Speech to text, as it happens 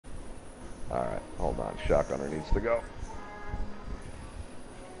Alright, hold on. Shotgunner needs to go.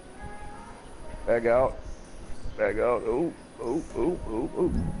 Bag out. Bag out. Ooh, ooh, ooh, ooh,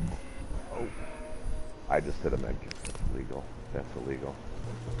 ooh. Oh. I just hit a med kit. That's illegal. That's illegal.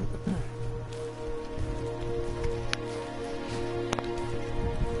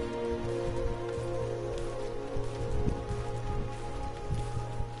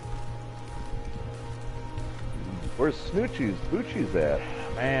 Where's Snoochie's? Boochie's at?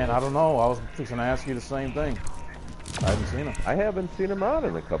 Man, I don't know. I was fixing to ask you the same thing. I haven't seen him. I haven't seen him out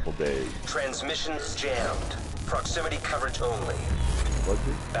in a couple days. Transmissions jammed. Proximity coverage only. Was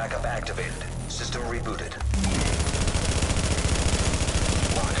he? Backup activated. System rebooted.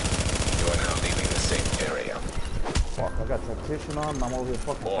 Lock. You are now leaving the safe area. Fuck, I got tactician on and I'm over here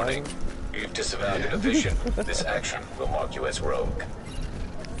fucking Warning. fighting. You've disavowed innovation. This action will mark you as rogue.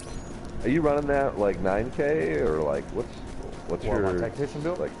 Are you running that like 9K or like what's What, your my tactician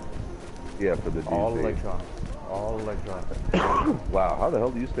build? like? Yeah, for the DZ. All electronic. All electronic. Wow, how the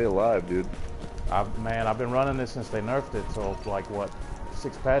hell do you stay alive, dude? Man, I've been running this since they nerfed it, so it's like what,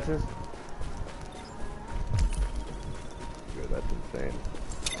 6 patches? Dude, that's insane.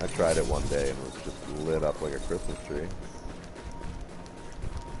 I tried it one day and it was just lit up like a Christmas tree.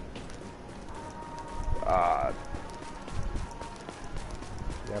 God.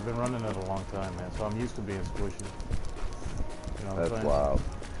 Yeah, I've been running it a long time, man, so I'm used to being squishy. You know what That's I'm saying? wild.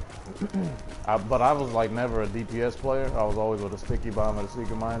 But I was like never a DPS player. I was always with a sticky bomb or a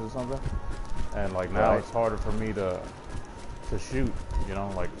Seeker Mines or something. And like now Right. it's harder for me to shoot, you know,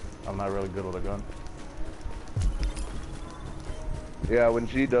 like I'm not really good with a gun. Yeah, when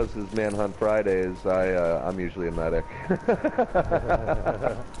G does his Manhunt Fridays, I'm usually a medic.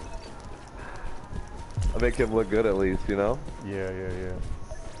 I make him look good at least, you know? Yeah.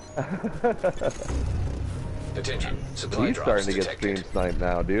 Attention. Supply He's drops starting to get detected. stream sniped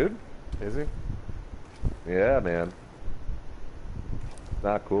now, dude. Is he? Yeah, man.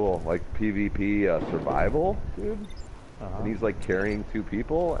 Not cool. Like PvP survival, dude. And he's like carrying 2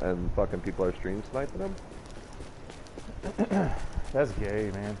 people and fucking people are stream sniping him. That's gay,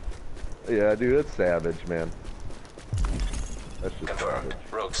 man. Yeah, dude, it's savage, man. That's just Confirmed.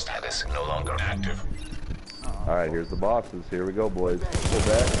 savage. Rogue status no longer active. Alright, here's the bosses. Here we go, boys. Pull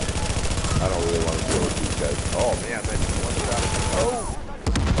back. I don't really want to deal with these guys. Oh, man, that just one shot. Oh!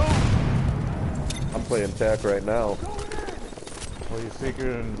 I'm playing tech right now. Well, you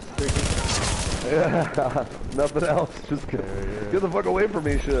Seeker and Sticky? Yeah, nothing else. Just get the fuck away from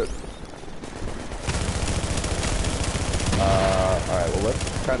me, shit. Alright, well,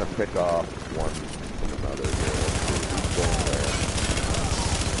 let's kind of pick off one from another here.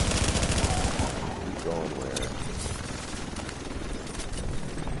 Who's going where?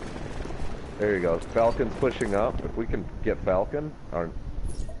 There you go. Falcon's pushing up. If we can get Falcon,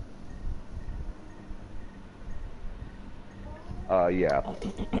 yeah.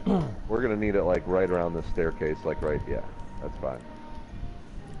 We're gonna need it like right around the staircase, like right, yeah. That's fine.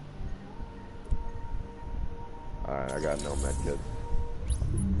 Alright, I got no medkits.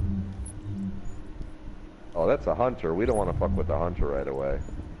 Oh, that's a hunter. We don't want to fuck with the hunter right away.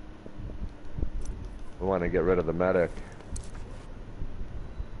 We want to get rid of the medic.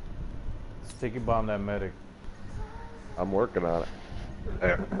 Sticky bomb that medic. I'm working on it.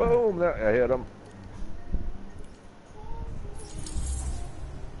 There, boom! There, I hit him.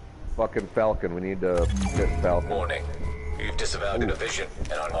 Fucking Falcon. We need to hit Falcon. Warning. You've disavowed innovation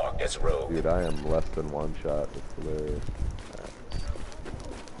and are marked as rogue. Dude, I am less than one shot. It's hilarious. Right.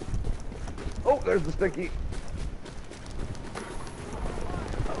 Oh, there's the sticky.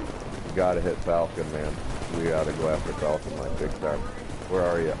 We gotta hit Falcon, man. We gotta go after Falcon like big time. Where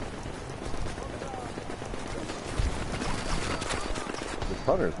are you? This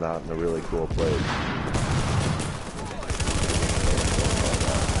hunter's not in a really cool place.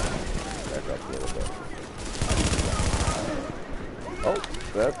 Back up a little bit. Oh,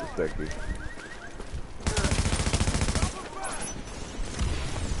 that's a sticky.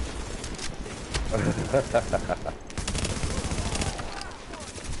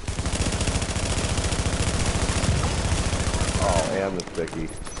 Oh, and the sticky.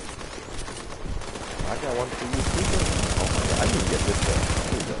 I got one for you too. Oh my god, I didn't get this thing.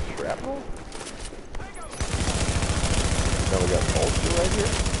 Is that shrapnel? Now we got vulture right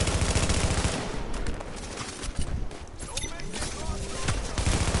here.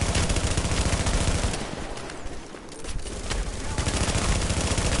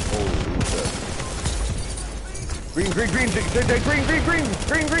 Green.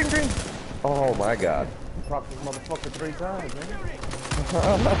 Oh my god. You propped this motherfucker 3 times, man.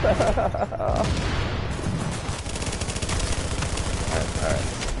 Alright.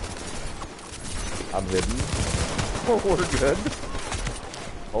 I'm hidden. Oh, we're good.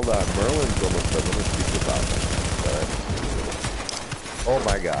 Hold on, Merlin's almost done. Let me speak about this. Oh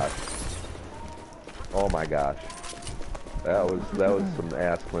my gosh. Oh my gosh. That was some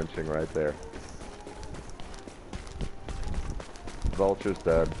ass clinching right there. Vulture's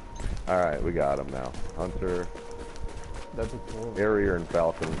dead. Alright, we got him now. Hunter, That's a cool. Harrier, and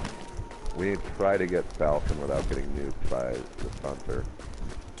Falcon. We need to try to get Falcon without getting nuked by this Hunter.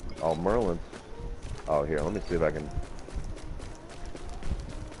 Oh, Merlin's. Oh, here, let me see if I can...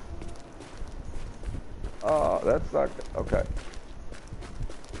 Oh, that's not... Okay.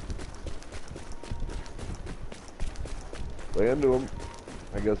 Lay into him.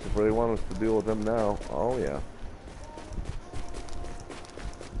 I guess if they want us to deal with him now. Oh, yeah.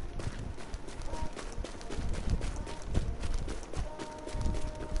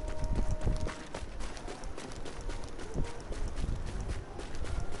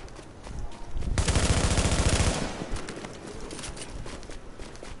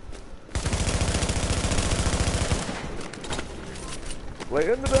 Lay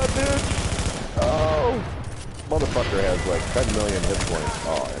into that dude! Oh! Motherfucker has like 10 million hit points.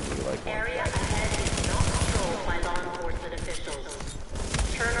 Oh, and he like... Area ahead is not controlled by law enforcement officials.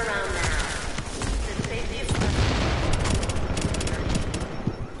 Turn around now. The safety of...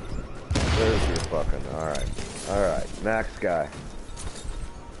 There's your fucking... Alright. Alright. Next guy.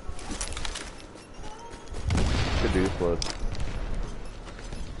 Caduceless.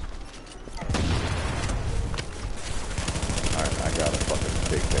 Alright, I got a fucking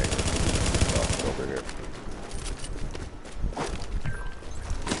big thing over here.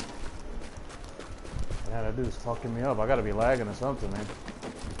 Yeah, that dude's fucking me up. I gotta be lagging or something, man.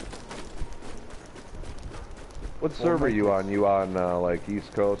 What server you on? You on like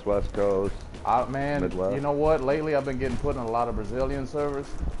East Coast, West Coast? Man, Midwest? you know what? Lately, I've been getting put in a lot of Brazilian servers,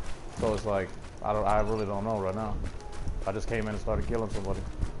 so it's like I really don't know right now. I just came in and started killing somebody.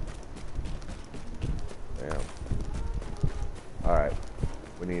 Damn. All right,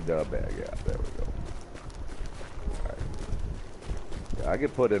 we need a bag. Yeah, there we go. All right. Yeah, I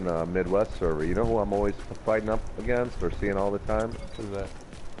get put in a Midwest server. You know who I'm always fighting up against or seeing all the time? Who's that?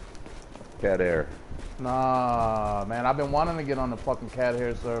 Cat Air. Nah, man, I've been wanting to get on the fucking Cat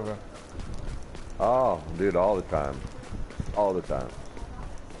Hair server. Oh, dude, all the time. All the time.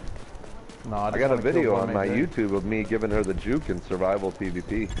 No, I got a video on my YouTube of me giving her the juke in survival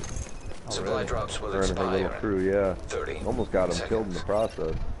PvP. Supply drops will Her and her little expire. crew, yeah. 30 Almost got him seconds. killed in the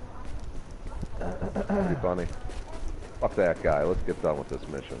process. Pretty funny. Fuck that guy. Let's get done with this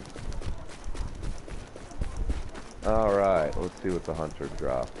mission. Alright, let's see what the hunter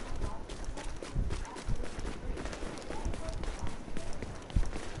dropped.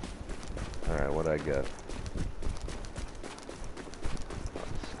 Alright, what'd I get?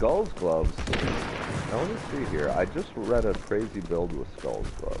 Skull's gloves. Now let me see here. I just read a crazy build with Skull's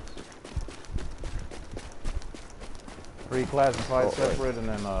gloves. 3 classified Oh, right. separate, and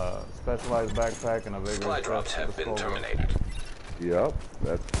then a specialized backpack and a vigorous Supply drops vest have with a been skull. terminated. Yep,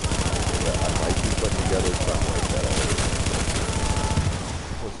 that's... Yeah, I might be putting together something like that.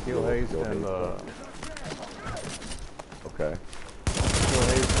 With skill haste Skill and haste, Okay. skill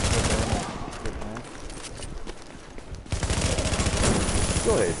haste and quick aim. Quick aim.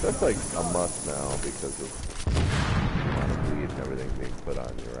 Skill haste, that's like a must now because of the amount of bleed and everything being put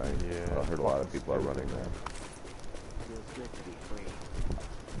on you, right? Yeah. I heard a lot of people are running that.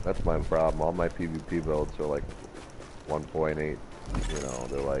 That's my problem. All my PvP builds are like 1.8. You know,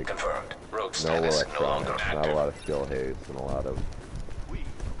 they're like Confirmed. Rogue no status no longer electronics, not a active. lot of skill haste, and a lot of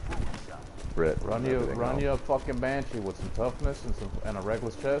Brit. Run your fucking Banshee with some toughness and a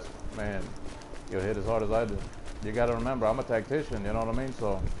reckless chest, man. You'll hit as hard as I do. You gotta remember, I'm a tactician. You know what I mean?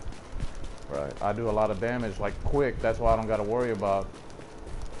 So Right. I do a lot of damage, like quick. That's why I don't gotta worry about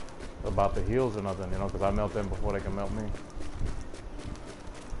the heals or nothing. You know, because I melt them before they can melt me.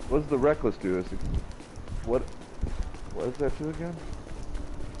 What does the reckless do? Is it, what does that do again?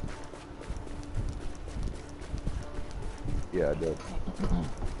 Yeah, it did.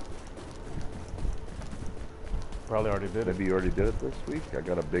 Probably already did it. Maybe you already did it this week? I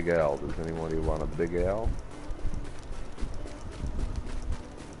got a big L. Does anybody want a big L?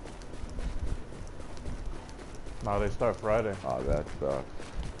 No, they start Friday. Oh, that sucks.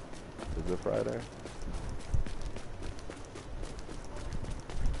 Is it Friday?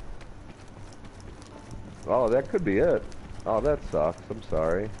 Oh, that could be it. Oh, that sucks. I'm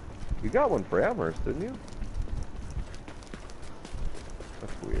sorry. You got one for Amherst, didn't you?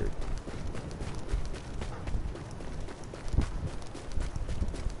 That's weird.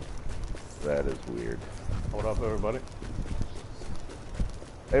 That is weird. What up, everybody?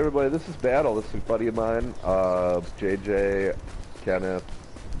 Hey everybody, this is Battle. This is a buddy of mine. JJ, Kenneth,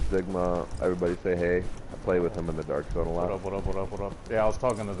 Sigma. Everybody say hey. I play with him in the Dark Zone a lot. What up, what up, what up, what up? Yeah, I was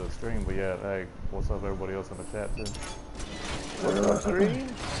talking to the stream, but yeah, hey, what's up everybody else in the chat too? What's up, stream?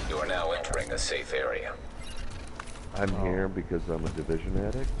 You are now entering a safe area. I'm here because I'm a Division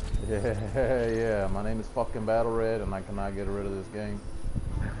addict. Yeah, yeah, my name is fucking Battle Red and I cannot get rid of this game.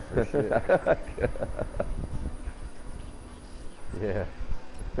 For shit. Yeah.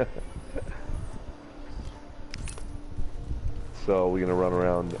 So we're gonna run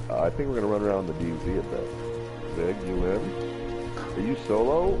around. I think we're gonna run around the DZ a bit. Big, you in? Are you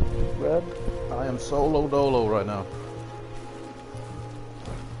solo, Red? I am solo dolo right now.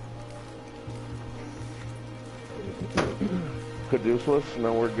 Caduceus?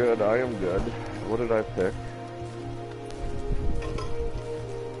 No, we're good. I am good. What did I pick?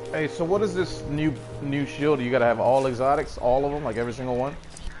 Hey, so what is this new shield? You gotta have all exotics, all of them, like every single one?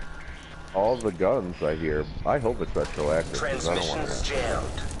 All the guns, I hear. I hope it's retroactive. 'Cause I don't want Transmissions to.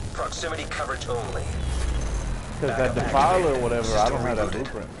 jammed. Proximity coverage only. Because that Defiler or whatever, I don't have that System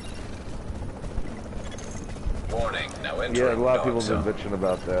blueprint. Warning, now entering Yeah, a lot of people dark have been zone. bitching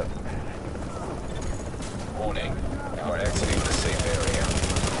about that. Warning, you are exiting the safe area.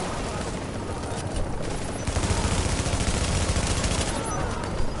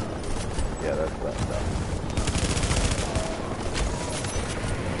 Yeah, that's that stuff.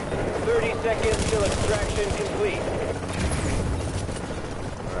 30 seconds till extraction complete.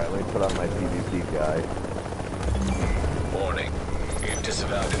 Alright, let me put on my PvP guy. Warning, you've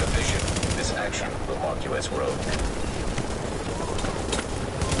disavowed a division. This action will mark you as rogue.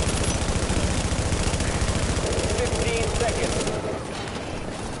 15 seconds.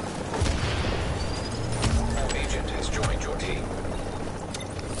 An agent has joined your team.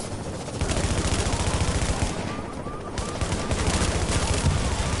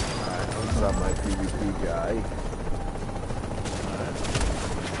 Alright, let me put on my PvP guy. Alright.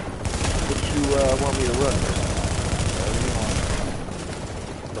 What you want me to run? Whatever you want.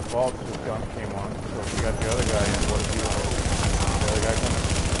 The Falk just came on, so if you got the other guy in, what do you want? The other guy coming?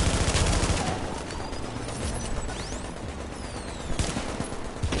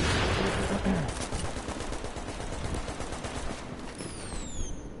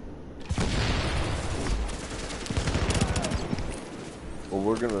 Well,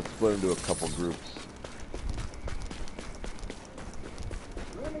 we're gonna split into a couple groups.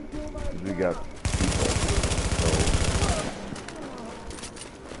 We got people, so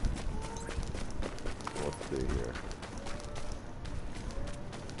let's see here.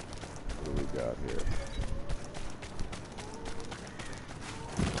 What do we got here?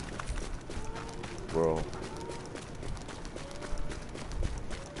 Bro.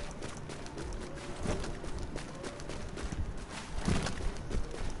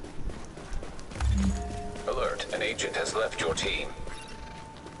 Alert, an agent has left your team.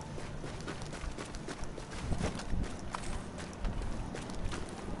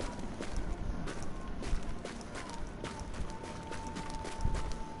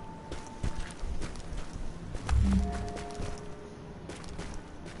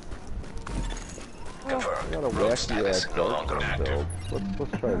 I Confirmed. got a Rogue wacky status ass no dark longer zone active. build.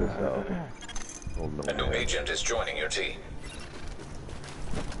 Let's try this out. Oh no. A new man. agent is joining your team.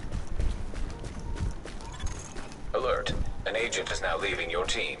 Alert, an agent is now leaving your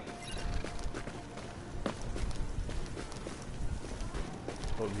team.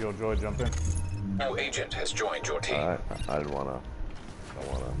 So Joe Joy jump in. New agent has joined your team. I don't wanna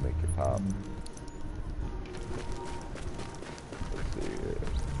make it pop. Let's see here.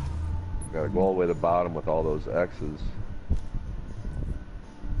 Gotta go all the way to the bottom with all those X's.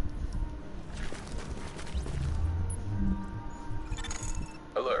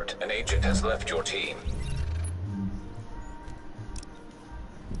 Alert, an agent has left your team.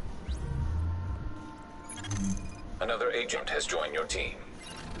 Another agent has joined your team.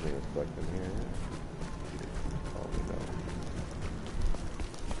 Give me a second here. Oh,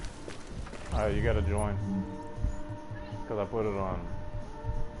 no. Alright, you gotta join. Because I put it on.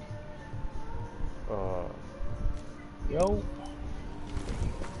 Yo.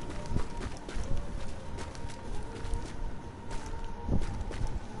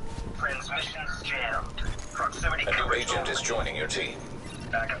 Transmissions jammed. Proximity A new coverage agent only. is joining your team.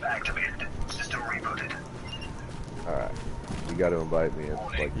 Backup activated. System rebooted. Alright. You gotta invite me. It's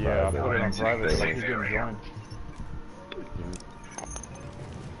like Yeah, I private. put it on private, so he's getting joined.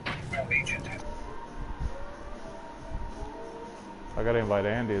 New agent. I gotta invite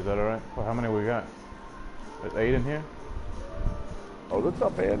Andy, is that alright? Well, how many we got? There's 8 in here? Oh, what's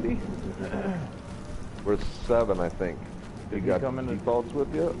up, Andy? We're 7, I think. You Did he got come in? defaults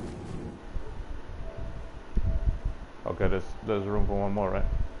with you? Okay, there's room for one more, right?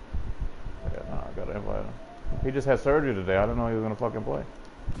 Yeah, no, I gotta invite him. He just had surgery today. I didn't know he was gonna fucking play.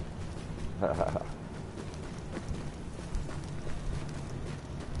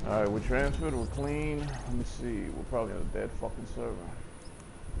 Alright, we transferred, we're clean. Let me see, we're probably on a dead fucking server.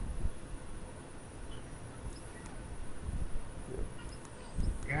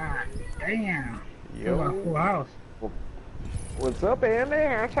 God damn. Yo. Full, full house. What's up, Andy?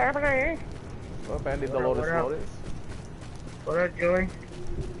 What's happening? What's up, Andy What up, Dolores what up? Flores? What up, Joey?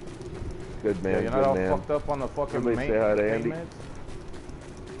 Good man, Yeah, you're not good all man. fucked up on the fucking Somebody say hi to pain Andy. meds?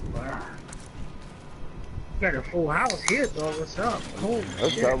 Wow. You got a full house here, dog. What's up? Holy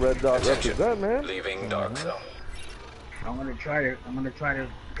That's shit. how Red Dot Attention. represent, man. Leaving dark zone. I'm gonna try to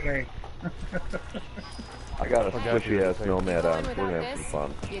play. I got a Forgot you squishy were ass saying. nomad on. Going We're without gonna have this,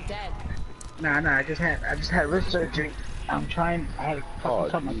 some fun. you're dead. Nah, I just had wrist surgery. I'm trying. I had to Oh,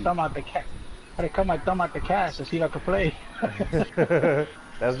 fucking cut my geez. thumb out the cat. I had to cut my thumb out the cast to see if I could play.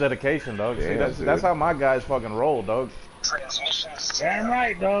 That's dedication, dog. See, Yeah, that's dude. how my guys fucking roll, dog. Transmissions Damn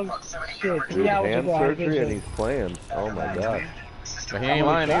right, dog. Shit, 3 Dude, hours hand ago I surgery did and he's playing. Oh my god. But he ain't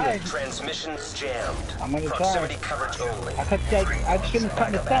lying try. either. Transmissions jammed. I'm gonna try. Proximity coverage only. I just couldn't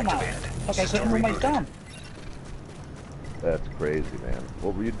cut the thumb out. Like I couldn't move my thumb. That's crazy, man.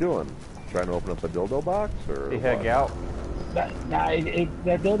 What were you doing? Trying to open up a dildo box, or He had what? gout. That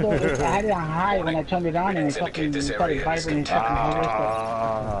dildo, I had it on high when I turned it on and it fucking Indicate this started area is vibrating fucking whole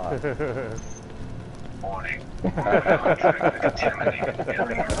wrist. Ah, Warning.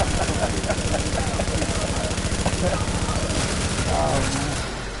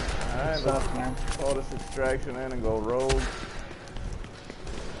 Alright, Sucks, let's man. call this extraction in and go rogue.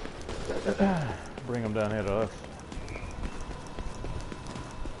 Bring him down here to us.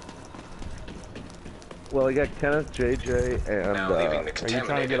 well, I got Kenneth, JJ, and Now leaving the Are you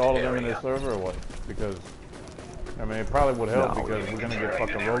trying to get contaminated all of them in area. this server or what? Because, I mean, it probably would help No. because we're gonna get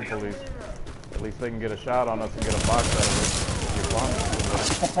fucking rogue police. At least they can get a shot on us and get a box out of it. You're fine.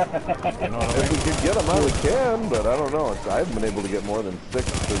 You know what I if we mean? could get them out, we can. But I don't know. I haven't been able to get more than 6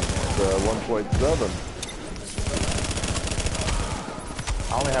 since 1.7.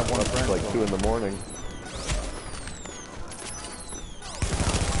 I only have one It's friend. like so- 2 in the morning.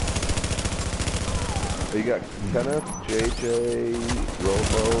 You got Kenneth, JJ,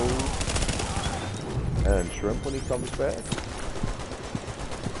 Robo, and Shrimp when he comes back.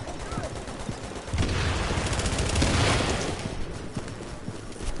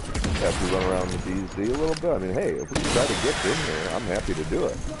 Have to run around the DZ a little bit. I mean, hey, if we can try to get in here, I'm happy to do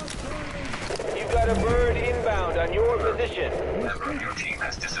it. You got a bird inbound on your position. Member of your team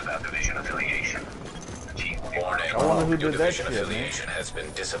has disavowed division affiliation. The team will be Warning. I wonder who Your did that division shit, man. affiliation has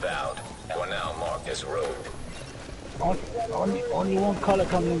been disavowed. You are now marked as rogue. Only one color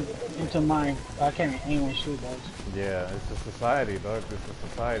coming into mind. I can't aim and shoot those. Yeah, it's a society, dog. It's a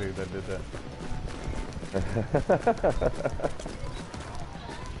society that did that.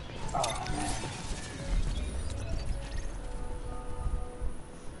 Oh man.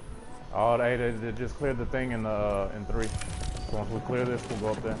 Oh, they just cleared the thing in 3. So once we clear this, we'll go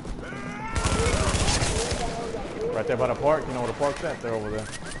up there. Right there by the park. You know where the park's at? They're over there.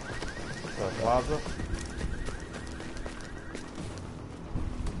 The plaza.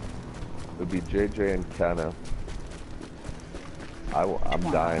 It would be JJ and Kenneth. I'm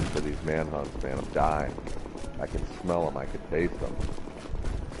dying for these manhunts, man. I'm dying. I can smell them. I can taste them.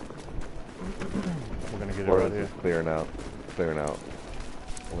 We're gonna get it Or right is here. this clearing out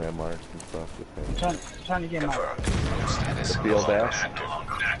landmarks and stuff. I'm trying to get my. Confirmed. Status Field no longer dash.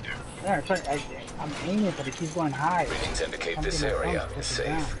 active. Yeah, I'm aiming, but it keeps going high. Readings indicate I'm this getting my area thumb is pushed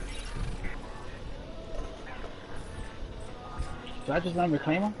down. safe. Do I just let him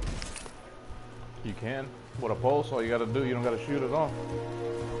reclaim him? You can. With a pulse, all you gotta do, you don't gotta shoot it off.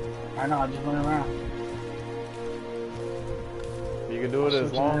 I know, I just run around. You can do it as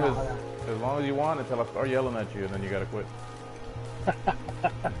Switching long around, as you want until I start yelling at you, and then you gotta quit.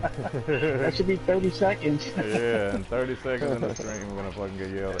 That should be 30 seconds. Yeah, in 30 seconds in the stream, we're gonna fucking get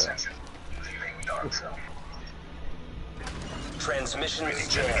yelled at. Attention. Leaving dark zone. Transmissions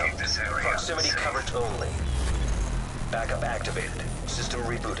jammed. Proximity coverage only. Backup activated. System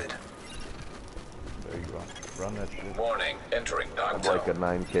rebooted. There you go. Run that shit. Warning. Entering dark I'm zone. like a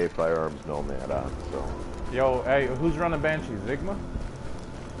 9K firearms nomad on, so. Yo, hey, who's running Banshee? Zigma?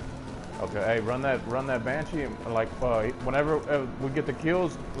 Okay, hey, run that Banshee. And, like, whenever we get the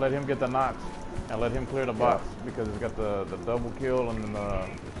kills, let him get the knocks, and let him clear the box because it's got the double kill and then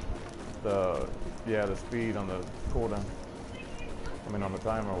the speed on the cooldown. I mean on the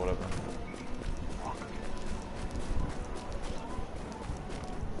timer or whatever.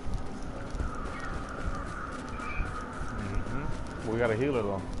 We got a healer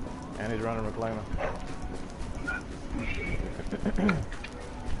though. And he's running reclaimer.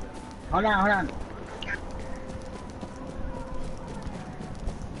 Hold on.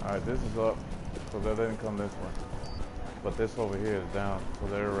 Alright, this is up. So they didn't come this way. But this over here is down. So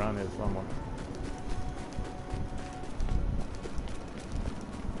they're around here somewhere.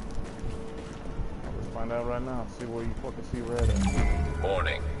 Let's find out right now. See where you fucking see red at.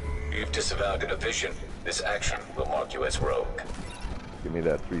 Warning. You've disavowed inhibition. This action will mark you as rogue. Give me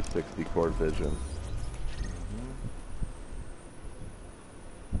that 360 court vision.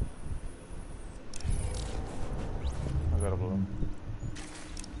 I got a blue. I'm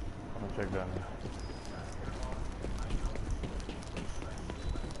gonna check down here.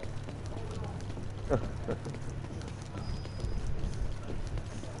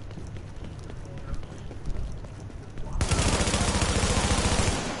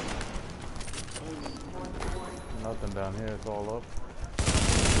 Nothing down here, it's all up.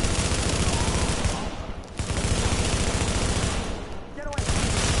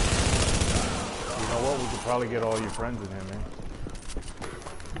 You know what? We could probably get all your friends in here, man.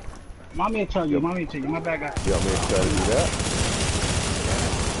 Mommy will tell you, my bad guy. You want me to try to do that?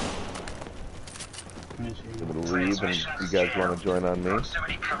 I'm gonna leave and you guys want to join on me?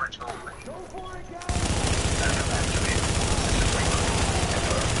 Proximity coverage only.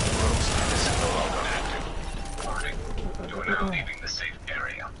 Warning. You are now leaving the safe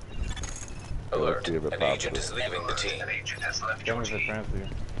area. Alert. see if it An pops agent up. is leaving the team. An agent has left Tell your me if it team. transfer you.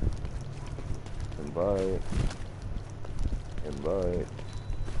 Invite. Invite.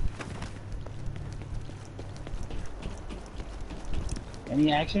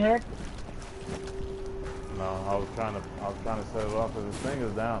 Any action, Eric? No, I was trying to set it off because this thing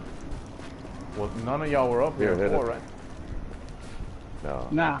is down. Well, none of y'all were up here Here, hit before, it. right? No.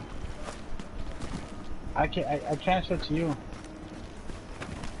 Nah. I transferred to you.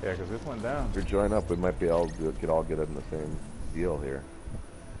 Yeah, because this went down. If you join up, we might be able to get in the same deal here.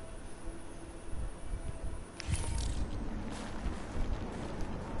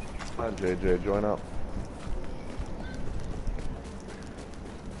 Come on, JJ, join up.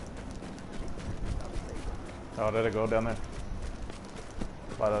 Oh, there they go down there.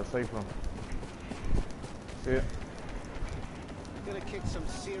 By the safe room. See it? Gonna kick some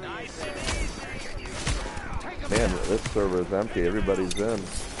serious Man, this server is empty. Everybody's in.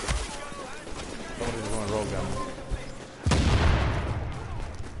 Somebody's going rogue down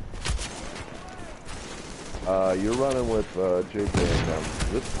there. You're running with JJ and them.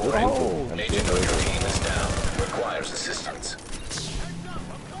 This Agent on your server. team is down. Requires assistance.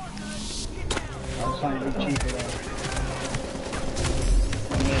 I was trying to be cheaper though.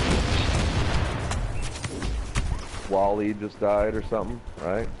 Wally just died or something,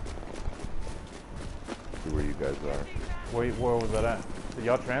 right? See where you guys are. Where was that at?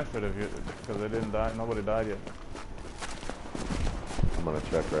 Y'all transferred if you, because they didn't die. Nobody died yet. I'm gonna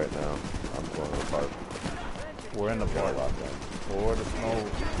check right now. I'm going to the park. We're in the park. Or the snowman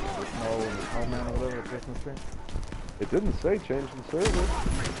or whatever, the Christmas tree. It didn't say change the server.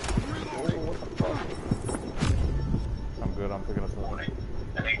 I'm good. I'm picking us up. Warning.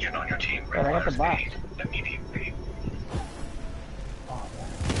 An agent on your team Oh, I got the requires box. aid immediately.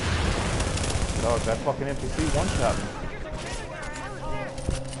 Dog, that fucking NPC one-shot me.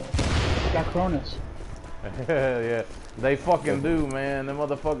 Got Cronus. Yeah, they fucking do, man. Them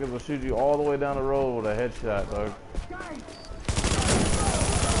motherfuckers will shoot you all the way down the road with a headshot, dog.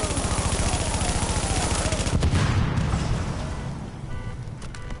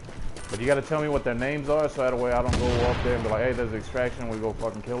 But you gotta tell me what their names are, so that way I don't go up there and be like, hey, there's extraction, we go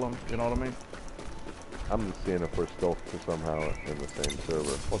fucking kill them. You know what I mean? I'm just seeing if we're still somehow in the same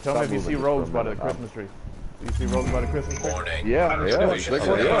server. Well, tell me if you see rogues by the Christmas tree. You see rogues by the Christmas tree? Warning. Yeah, Division I'm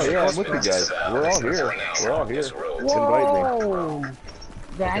affiliations with you has guys. disavowed We're all this here. now We're all marked as here. rogue. Invite Whoa!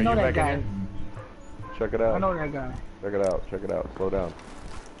 Yeah, I Okay, know you that back in guy. here? me. Check it I out. know that guy. Check it out. Check it out. Slow down.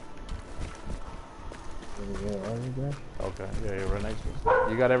 Okay, yeah, right next to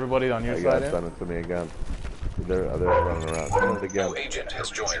us. You got everybody on your You side guys in? send it to me again. They're running around. Send it again. No agent has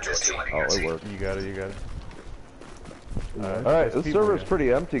joined your team. Oh, it worked. You got it, you got it. Alright, there's this people server's here.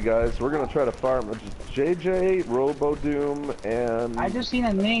 pretty empty, guys. We're gonna try to farm JJ, Robodoom, and I just seen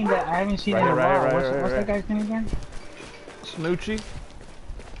a name that I haven't seen in a Right here, while. right What's here, that right guy's name again? Snoochie?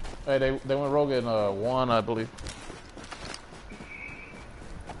 Hey, they went rogue in one, I believe.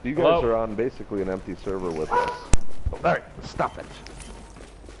 you guys Hello? are on basically an empty server with us. Alright, stop it.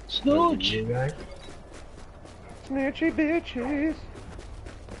 Snooch! Snitchy bitches.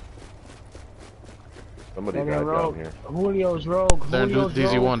 Somebody They're died down rogue. here. Julio's rogue. They're in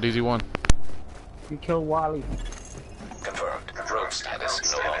Julio's rogue. DZ1. He killed Wally. Confirmed. Rogue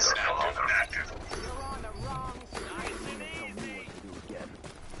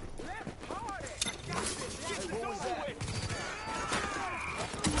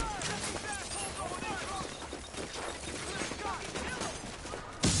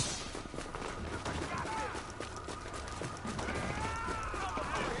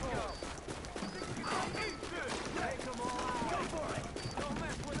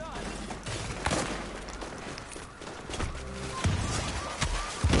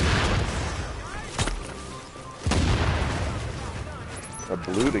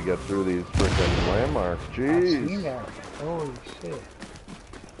blue to get through these freaking landmarks. I seen Jeez. that. Holy shit.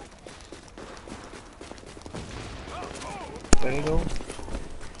 There you go.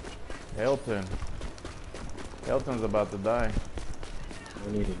 Hilton. Hilton's about to die.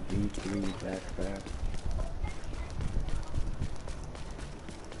 I need a D3 backpack.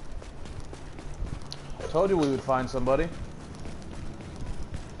 I told you we would find somebody.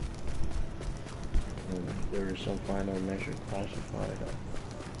 And there is some final measure classified.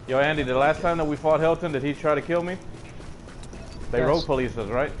 Yo, Andy, the last time that we fought Hilton, did he try to kill me? They Yes. road police us,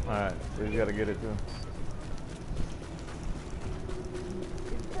 right? Alright, so you gotta get it too.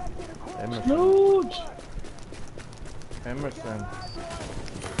 Emerson. Huge. Emerson.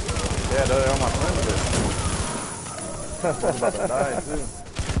 Yeah, they're on my friends list. I'm about to die too.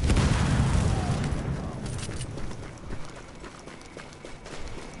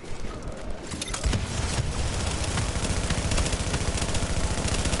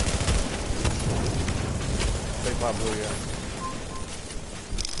 Take my blue, yeah.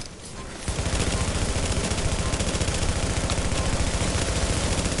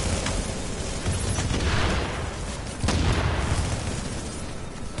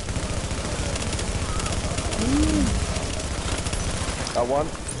 Got one.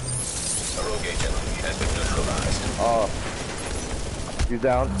 A rogue agent has been neutralized. Oh. He's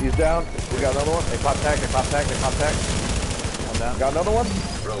down. He's down. We got another one. They pop tag, they pop tag, they pop tag. One down. Got another one.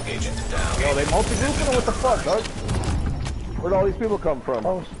 Rogue agent down. Yo, they multi-grouping or what the fuck, dog? Where'd all these people come from?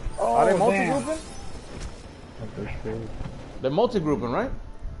 Oh, Are they damn. multi-grouping? They're multi-grouping, right?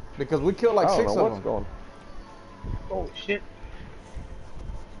 Because we killed like I don't 6 know of what's them. going. Oh shit.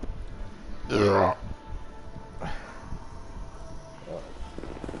 Yeah.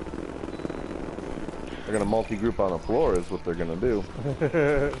 They're gonna multi-group on the floor is what they're gonna do.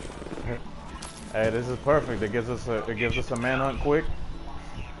 Hey, this is perfect. It gives us a manhunt quick.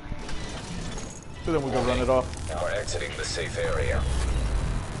 So then we can run it off. Now we're exiting the safe area.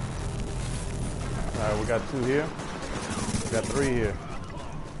 Alright, we got 2 here. We got 3 here.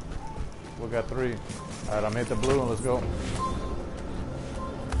 We got 3. Alright, I'm hit the blue and let's go.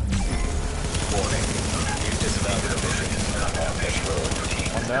 Warning. You've disavowed the mission. Compound H road routine.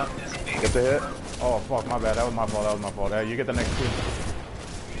 One down. Get the hit. Oh fuck, my bad. That was my fault. That was my fault. Hey, you get the next 2.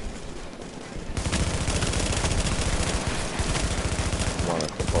 Want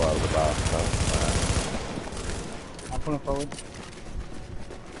us to pull out of the box, huh? I'm pulling forward.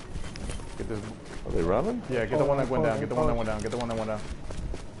 Get this. Are they running? Yeah, get the one that went down. Get the one that went down. Get the one that went down.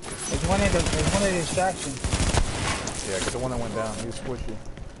 There's one of the distractions. Yeah, get the one that went down. He's squishy.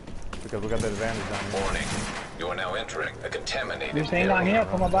 Because we got the advantage down here. Warning. You are now entering a contaminated You staying down here?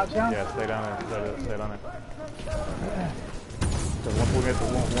 Put my box down? Yeah, stay down there. Stay down there. Because once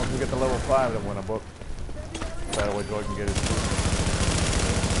we get to level 5, then we're gonna book. That way Joy can get his food.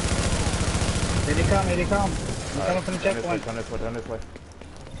 Here they come, here they come. They're coming from the checkpoint. Turn this way, turn this way.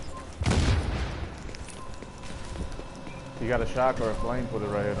 You got a shock or a flame, put it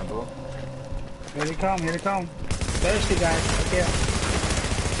right here in the door. Here they come, here they come. Thirsty guys, right here.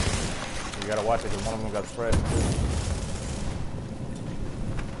 You gotta watch it because one of them got spread.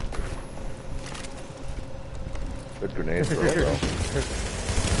 Good grenade throw, bro.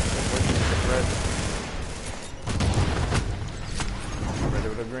 Ready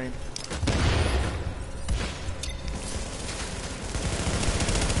with the green.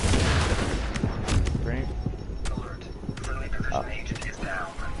 Green. Alert. Friendly division agent is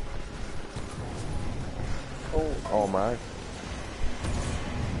down. Oh my.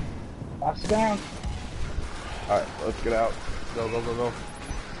 Box down. Alright, let's get out. Go, go, go, go.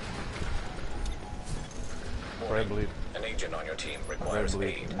 Red bleed. An agent on your team requires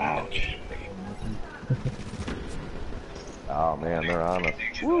Red bleed. aid Ouch. immediately. Oh man, they're on us.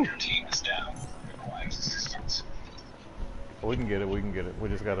 Agent on your team is down. Requires assistance. We can get it, we can get it. We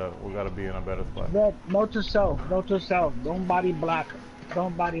gotta be in a better spot. Red, note to self, note to self. Don't body block.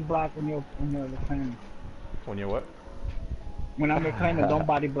 Don't body block when you're reclaiming. When you what? When I'm reclaiming, don't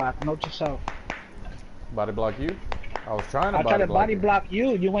body block. Note to self. Body block you? I was trying to I tried to body you. block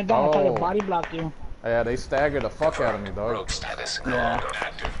you. You went down. I tried Oh. to body block you. Yeah, they staggered the fuck out of me, dog. Rogue status no Yeah. longer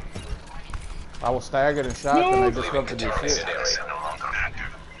active. I was staggered and shot and they Leaving disrupted this contaminated shit. area. No longer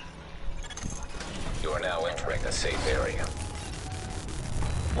active. You are now entering a safe area.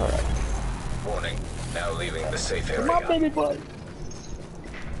 Alright. Warning. Now leaving the safe Come on, area. baby boy.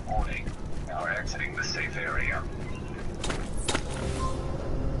 Warning. Now we're exiting the safe area.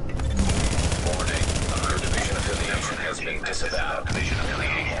 Warning. Your division affiliation has been disavowed. Division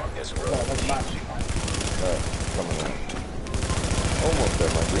affiliation. Is Yeah, rogue. that's box. Alright, coming in. Almost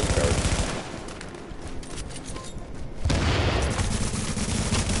at my green card.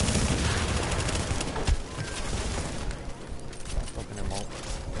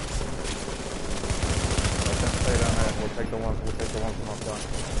 the ones. We'll take the ones from outside.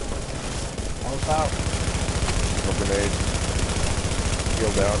 What's out? No grenade.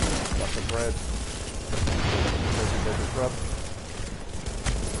 Heal down. Fucking bread. There's a scrub.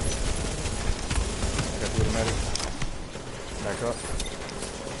 Got through the medic. Back up.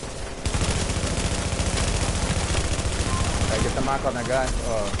 Hey, get the mark on that guy.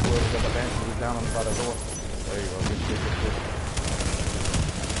 Whoever got the bench, he's down on the side of the door. There you go. Good shit, good shit.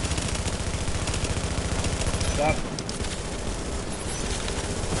 Stop.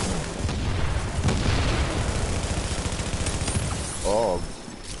 Oh,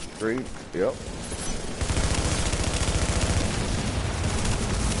 street. Yep.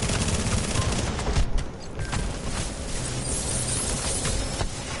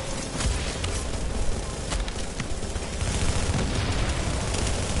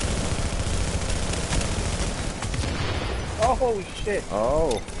 Oh, holy shit.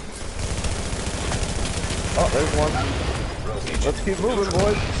 Oh. Oh, there's one. Let's keep moving,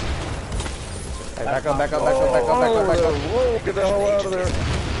 boys. Hey, back up, back up, back up, back up, back up, back up. Whoa, get the hell out of there.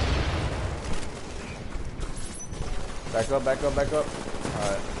 Back up, back up, back up.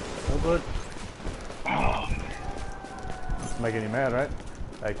 Alright. So good. It's making you mad, right?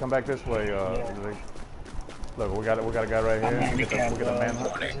 Hey, come back this way, Look, we got a guy right here. We get a manhunt.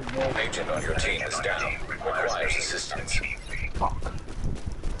 Warning. Agent on your team is down. Requires assistance.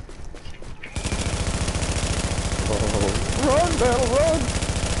 Run, Battle, run!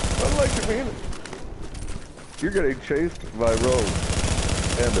 Run like you mean it. You're getting chased by rogues.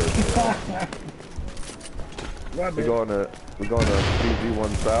 Ender. We're going to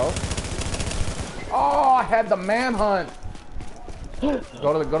BG1 South. Oh, I had the manhunt.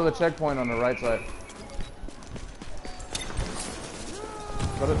 Go to the checkpoint on the right side.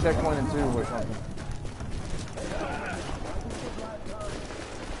 Go to checkpoint in 2 or something.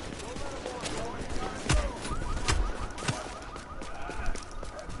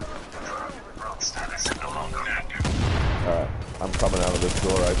 Alright, I'm coming out of this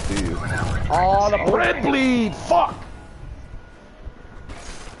door, I see you. Oh, the bread bleed! Fuck!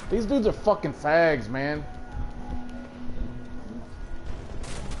 These dudes are fucking fags, man.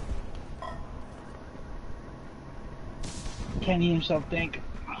 Can't he himself think?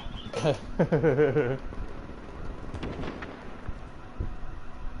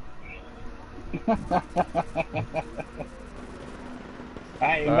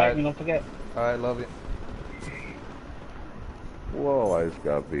 Alright, invite me, don't forget. Alright, love you. Whoa, I just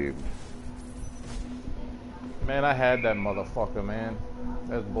got beamed. Man, I had that motherfucker, man.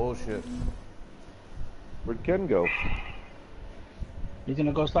 That's bullshit. Where'd Ken go? He's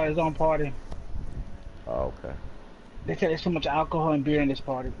gonna go start his own party. Oh, okay. They said there's so much alcohol and beer in this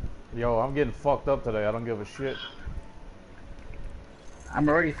party. Yo, I'm getting fucked up today. I don't give a shit. I'm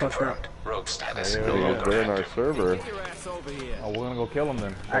already fucked up. Confirmed. Rogue status. Yeah, No yeah. longer They're in our active. server. Oh, we're gonna go kill them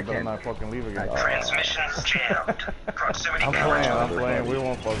then. I They better can't. not fucking leave again. Transmissions jammed. Proximity I'm damage. playing. We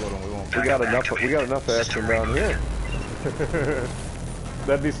won't fuck with them. We won't. We got enough action down here.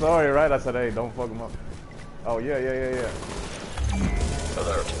 That'd be sorry, right? I said, hey, don't fuck them up. Oh, yeah.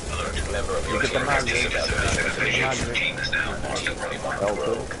 Alert. Alert. Member of your Get the team mag, has disavowed Get the mag. Team is down. Team ready marked Elton.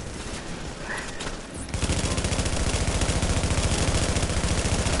 rogue.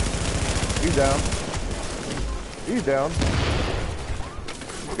 He's down. He's down.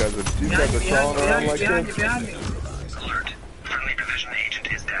 You guys are crawling around like this. behind me. Alert. Friendly division agent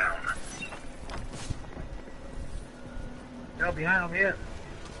is down. No, behind over here.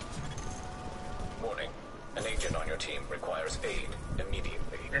 Warning. An agent on your team requires aid immediately.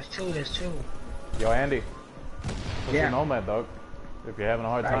 There's two. Yo, Andy. Put Yeah. your nomad, dog. If you're having a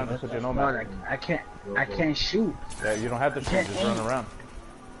hard time, put your nomad. I can't shoot. Yeah, you don't have to shoot. can't Just run aim. around.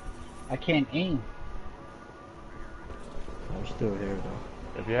 I can't aim. I'm still here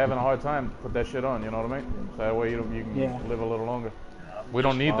though. If you're having a hard time, put that shit on. You know what I mean? So that way you can Yeah. live a little longer. We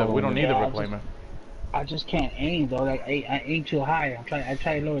don't need the reclaimer. I just can't aim though. Like I aim too high. I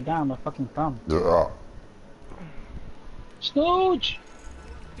try to lower it down my fucking thumb. Scooch!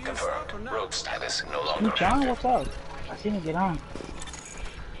 Confirmed. Rogue status no longer John, active. what's up? I seen him get on.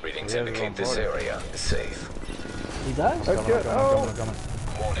 Readings Yeah, indicate this party. area is safe. He does? Let's get out.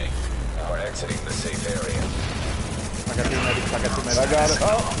 Warning. We're exiting the safe area. I got 2 medics. I got it.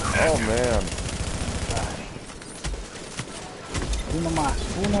 Oh man. Uno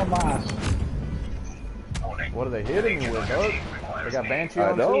más. What are they hitting me with, dog? They got Banshee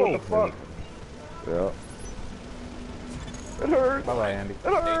I on too? know. What the fuck? Yeah. It hurts. Bye-bye, Andy. It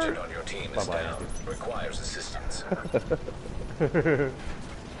hurts. Agent on your team is Bye-bye, down. Requires assistance.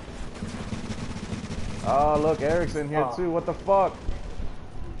 Oh, look, Eric's in here too. What the fuck?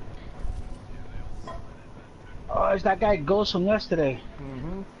 Oh, it's that guy Ghost from yesterday.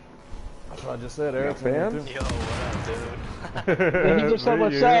 Mm-hmm. That's what I just said, Eric. fans? Yo, what up, dude? And he just said,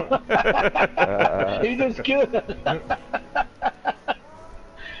 what's up? He just killed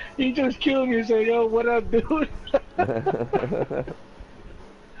He just killed me and said, yo, what up, dude? No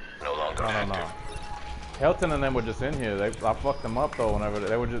longer No. Helton and them were just in here. I fucked them up though. Whenever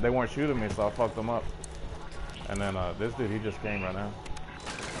they weren't shooting me, so I fucked them up. And then this dude, he just came right now.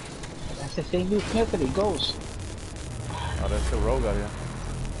 That's the same dude Smith that he Ghost. Oh, there's still Rogue out here.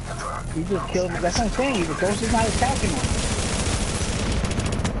 He just killed me. That's what I'm saying. The Ghost is not attacking him.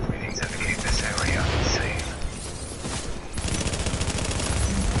 We need to keep this area safe.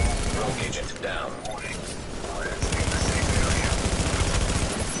 rogue agent down. Warning. Let's leave the safe area.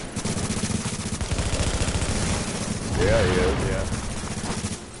 Yeah, he is. Yeah.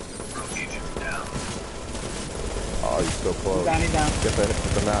 Rogue agent down. Oh, he's so close. He's down. Get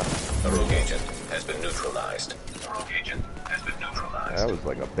the map. A rogue agent has been neutralized. Rogue agent has been neutralized. That was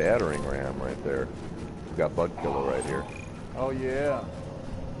like a battering ram right there. We got Bug Killer right here. Oh yeah.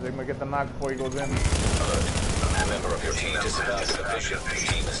 Sigma, get the knock before he goes in. Alert. A member of your team disavowed the division. The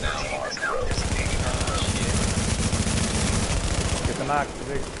team is now marked rogue. Get the knock,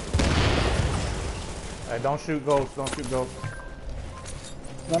 Sig. Hey, don't shoot Ghost. Don't shoot Ghost.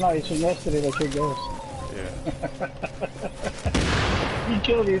 No, it's from yesterday that killed Ghost. Yeah. He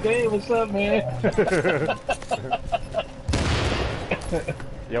killed me. Hey, what's up, man?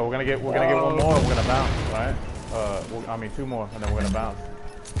 Yeah, we're gonna get one more. We're gonna bounce, right? I mean 2 more, and then we're gonna bounce.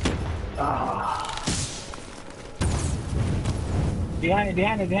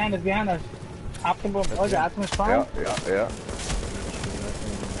 Behind us. Optimus, oh, is it Optimus Prime? Yeah.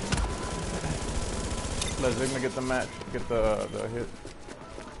 Let Sigma get the match, get the hit.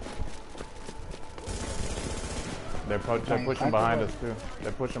 They're pushing behind us too.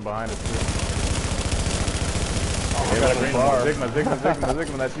 They're pushing behind us too. Oh, we got a green one. Sigma,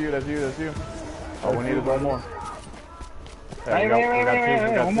 that's you. Oh, we needed one more. Yeah, we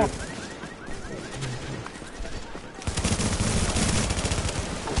got One more. two.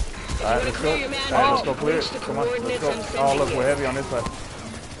 Alright, let's go. Alright, let's go clear it. Come on, let's go. Oh, look, we're heavy on this side.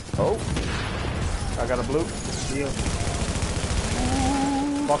 Oh. I got a blue.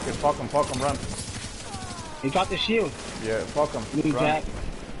 Fuck him, run. He got the shield. Yeah, fuck him. Blue Run. Jack.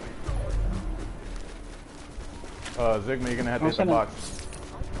 Sigma, you're gonna have to hit the box.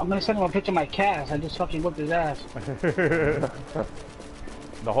 I'm gonna send him a picture of my cast. I just fucking whipped his ass.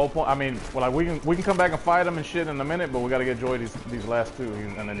 The whole point, I mean, well, like we can come back and fight him and shit in a minute, but we gotta get Joy these last 2,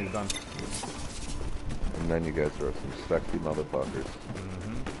 and then he's done. And then you guys are some sexy motherfuckers.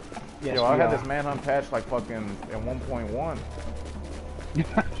 Yes, Yo, I we had are. this manhunt patch like fucking in 1.1.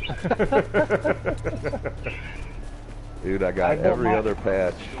 Dude, I got I bought every my- other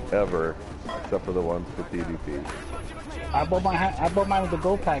patch ever except for the ones for TDP. I bought mine with the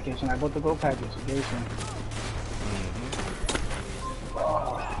gold package, and I bought the gold package. Jason.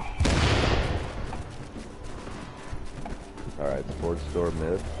 Alright, sports store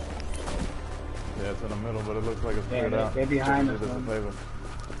mid. Yeah, it's in the middle, but it looks like it's Yeah, cleared out. they're behind us, Do us a man. favor.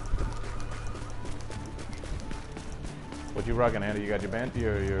 What you rocking, Andy? You got your band,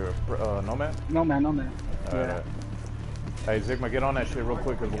 your Nomad? No man. Alright, Yeah. alright. Hey, Sigma, get on that shit real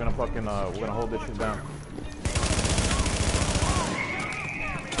quick, cause we're gonna fucking we're gonna hold this shit down.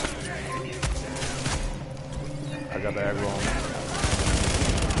 I got the aggro on me.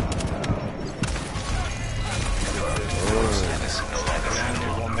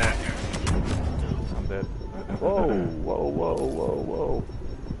 One more. I'm dead. Whoa.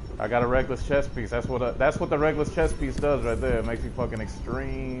 I got a reckless chest piece. That's what the reckless chest piece does right there. It makes you fucking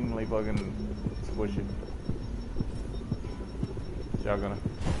extremely fucking squishy. Y'all gonna?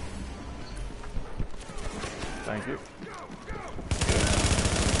 Thank you.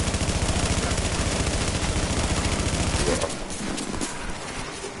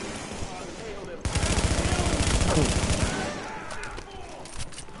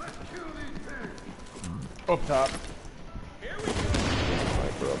 Up top.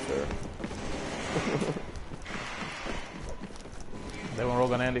 Sniper up there. They want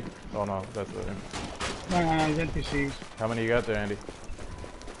rogue on Andy? Oh no, that's him. No, he's NPCs. How many you got there, Andy?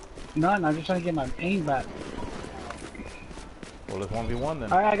 None. I'm just trying to get my aim back. Well, it's 1v1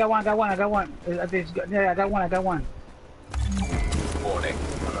 then. Alright, I got one. I think it's good. Yeah, I got one. Warning.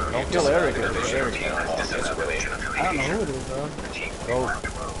 Don't kill Eric. Your Eric. team has disavowed division I don't know who it is, bro. Ghost.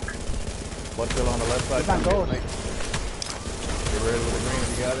 What's still on the left side? It's not Ghost. Get ready with the green if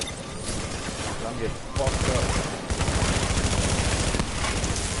you got it. I'm getting fucked up.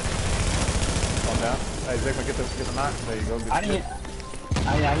 Calm down. Hey, Zigma, get the knock. There you go. Good I shit. didn't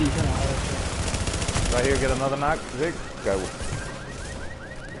kill him. Right here, get another knock, Zig. Guy,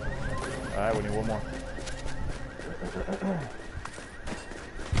 Alright, we need one more.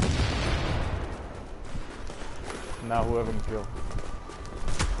 Now whoever can kill.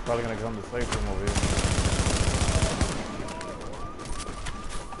 Probably gonna come to safe room over here.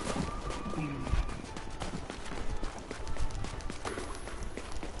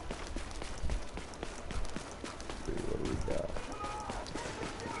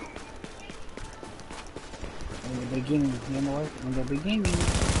 In the beginning, you know what? In the beginning.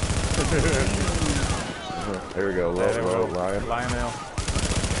 There we go. There we Low, go. Lion. Lionel.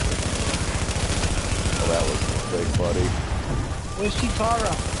 Oh, that was a mistake, buddy. Where's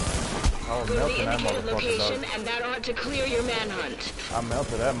Chitara? I was Go to the melting that indicated motherfucker, location, dog. and that ought to clear your manhunt. I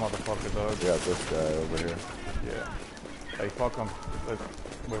melted that motherfucker, dog. We got this guy over here. Yeah. Hey, fuck him.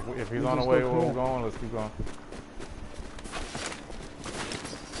 If he's You on the just way go where we're clear. going, let's keep going.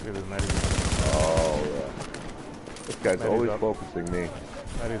 Look at this Nettie. Oh, yeah. This guy's Maybe always up. focusing me.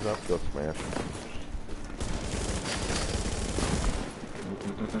 Nettie's up. Go smash.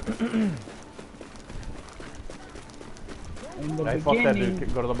 In the Hey, fuck that beginning.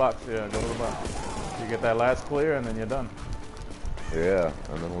 dude. Go to the box. Yeah, go to the box. You get that last clear and then you're done. Yeah,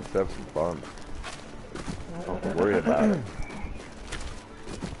 and then let's have some fun. Don't have to worry about it.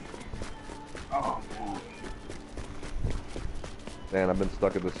 Man, I've been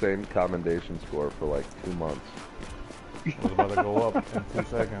stuck at the same commendation score for like 2 months. It was about to go up in 2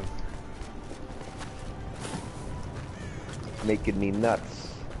 seconds. Making me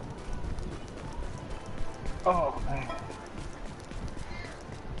nuts. Oh, man.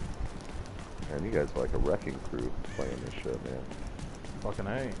 Man, you guys are like a wrecking crew playing this shit, man. Fucking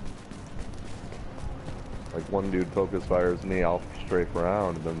A. Like one dude focus fires me, I'll strafe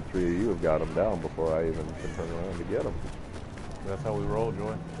around, and then 3 of you have got him down before I even can turn around to get him. That's how we roll,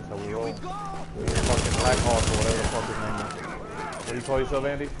 Joy. That's how we roll. We're fucking Black Hawk or whatever the fuck his name is. What do you call yourself,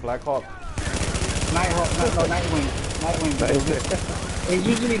 Andy? Black Hawk. Nighthawk, no, Nightwing. Nightwing. It's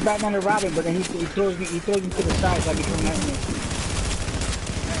usually Batman or Robin, but then he throws me to the side so I become Nightwing.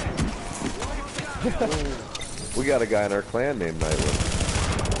 We got a guy in our clan named Nightwing.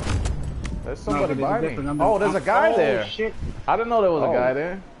 There's somebody No, by there's a me. different- Oh, there's a guy Oh, there. shit. I didn't know there was a Oh. guy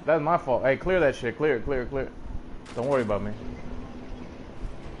there. That's my fault. Hey, clear that shit. Clear it, clear it, clear it. Don't worry about me.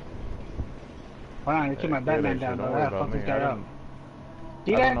 Hold on, they took my Clear Batman that down, shit. bro. Don't I worry gotta about fuck me. this guy up.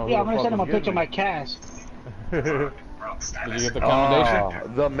 See I that? don't know who Yeah, the I'm gonna fuck send him a was picture of my getting cast. Did you get the Oh,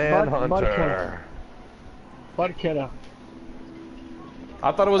 commendation? the Bud Manhunter. killer. Bud killer.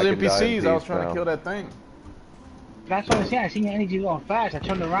 I thought it was I can die in NPCs. I was peace trying now. to kill that thing. That's what I'm saying. I seen your energy going fast. I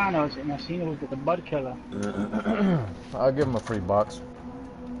turned around and I seen it was the Bud killer. I'll give him a free box.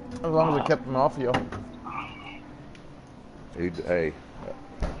 As long as it kept him off you. Hey,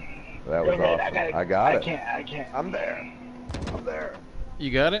 that was awesome. I got it. I can't. I'm there. I'm there. You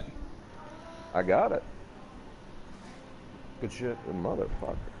got it? I got it. Good shit. Good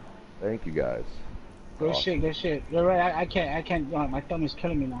motherfucker. Thank you guys. Good Awesome. shit, good shit. You're right. I can't. My thumb is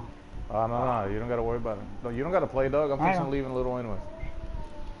killing me now. Oh, no. You don't got to worry about it. No, you don't got to play, dog. I'm I fixing know. to leave in a little anyway.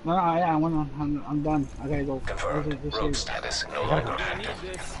 No, I'm done. I gotta go. Confirmed. This Rogue is, status no longer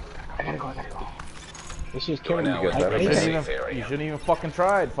active. I gotta go. This is You are killing me. now guys have entering a the safe safe You area. shouldn't even fucking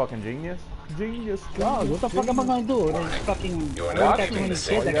tried, fucking genius. Genius. Oh, what the fuck am I gonna do? There's fucking. You are I now got too entering many the kids.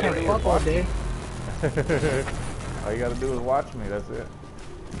 safe I can't area. fuck all day. All you got to do is watch me. That's it.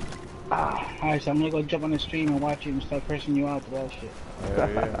 Alright, so I'm gonna go jump on the stream and watch you and start cursing you out to that shit. Hell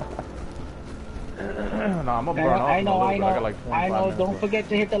yeah. No, I'm going to I burn know, off I in a know, little I bit. know. I got like 25 I know. minutes Don't left. forget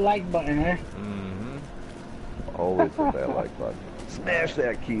to hit the like button, eh? Always hit that like button. Smash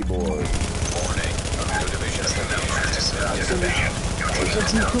that keyboard. Warning. New division affiliation. It's just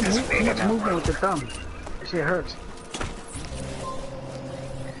too much movement with the thumb. That shit hurts.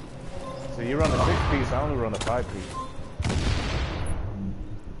 So you run the 6-piece, I only run the 5-piece.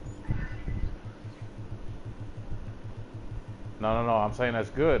 No, I'm saying that's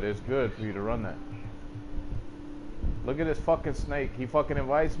good. It's good for you to run that. Look at this fucking snake. He fucking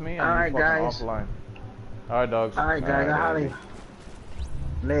invites me and Alright, he's fucking guys. offline. Alright, dogs. Alright, guys. Alright, I'll holler you.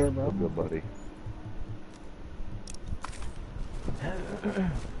 Later, bro. Good buddy.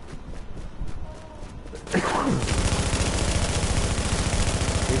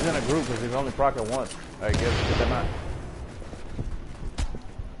 He's in a group because he's only proccing once. Alright, get the knot.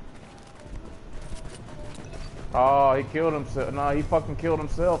 Oh, he killed himself. No, he fucking killed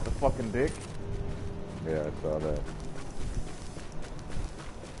himself, the fucking dick. Yeah, I saw that.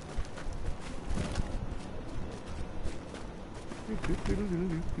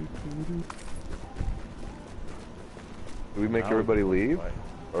 Do we make everybody leave?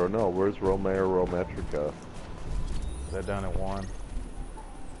 Or no, where's Romero Rometrica? They're down at 1.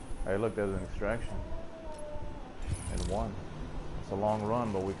 Hey, look, there's an extraction. At 1. It's a long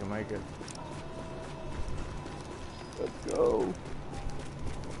run, but we can make it. Let's go.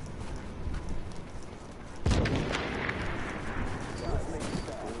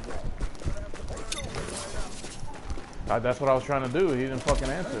 That's what I was trying to do. He didn't fucking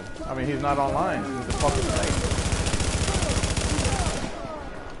answer. I mean, he's not online. He's a fucking snake.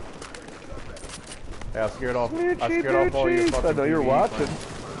 Yeah, I scared off all your fucking I know you're PvE watching.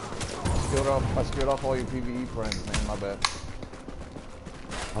 friends. I scared off all your PvE friends, man. My bad.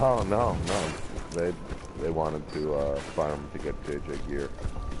 Oh no. They wanted to farm to get JJ gear.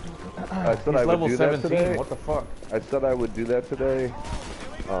 I said I would level do 17. that today. What the fuck? I said I would do that today.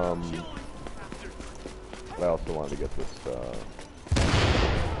 I also wanted to get this.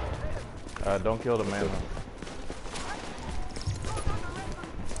 Don't kill the manhunt.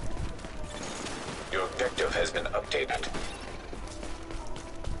 Your objective has been updated.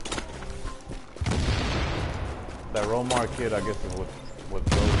 That Romar kid, I guess, is with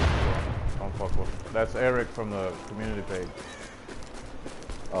Ghost. So don't fuck with him. That's Eric from the community page.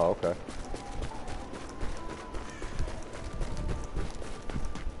 Oh, okay.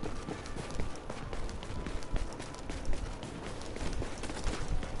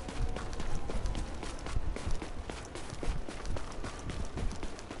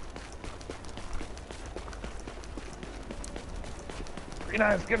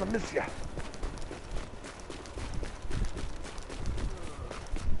 Green-Eye's gonna miss ya.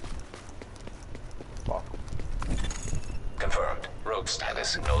 Fuck. Confirmed. Rogue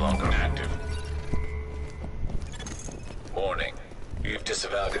status no longer active. Warning. You've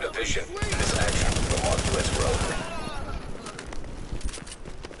disavowed inhibition. This action will mark you as rogue.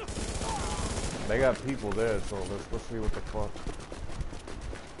 They got people there, so let's see what the fuck.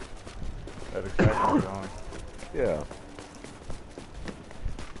 That extraction's going. Yeah.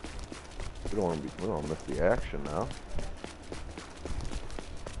 We don't want to miss the action now.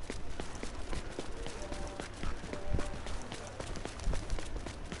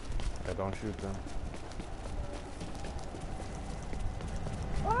 Yeah, don't shoot them.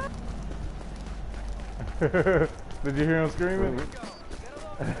 Did you hear him screaming?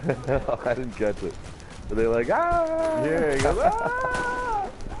 No, I didn't catch it. Were they like, ah? Yeah, he goes, ah!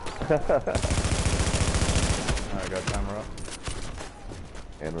 Alright, got timer up.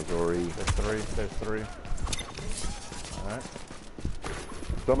 Anazori. There's three. Alright.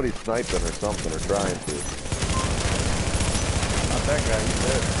 Somebody's sniping or something, or trying to. Not that guy, he's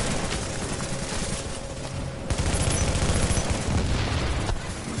dead.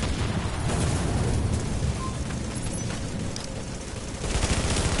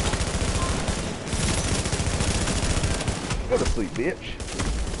 Go to sleep, bitch.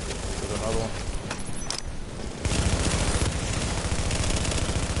 There's another one.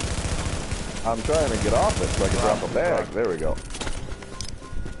 I'm trying to get off it so I can drop a bag. There we go.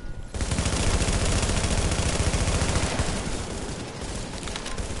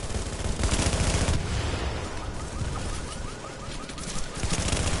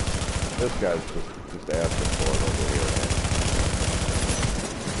 This guy's just asking for it over here.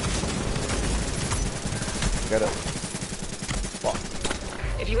 Get it.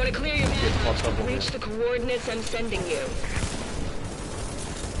 If you want to clear your path, reach the coordinates I'm sending you.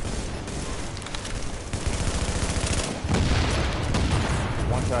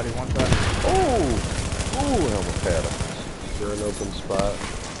 One shot. Oh! Ooh, I almost had him. You're an open spot.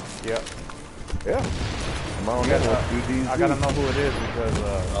 Yep. Yeah. Come on, let's do these. I gotta know who it is because,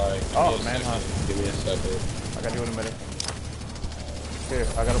 oh, manhunt. Give me a second. I got you in a minute. Here,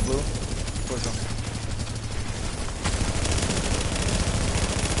 I got a blue. Push him.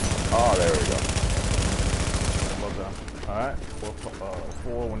 Oh, there we go. Well done. Alright,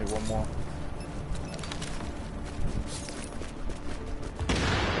 four, we need one more.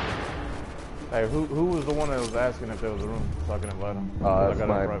 Hey, who was the one that was asking if there was a room so I can invite him?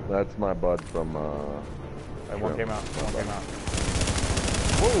 That's my bud from, Hey, one came out.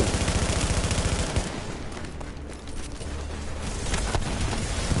 Whoa!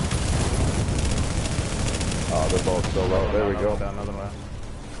 Oh, they're both still low. There we go. Another round.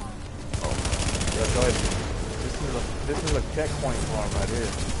 Oh, yeah, go ahead. This is a checkpoint farm right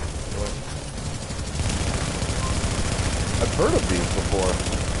here. I've heard of these before.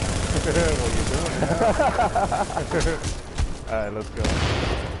 What you doing now? Alright, let's go.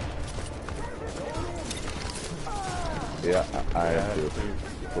 Yeah, I have to.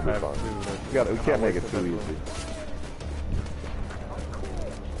 We'll be fine. We can't make it too easy.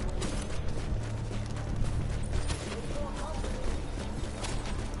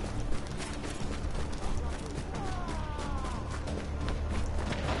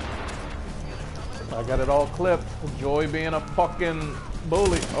 I got it all clipped. Joy being a fucking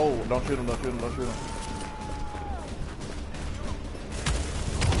bully. Oh, don't shoot him, don't shoot him, don't shoot him.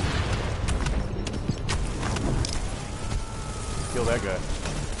 Kill that guy.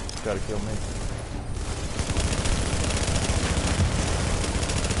 Try to kill me.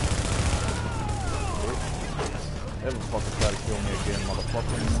 Ever fucking try to kill me again,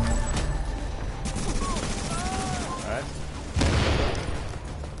 motherfucker. Alright.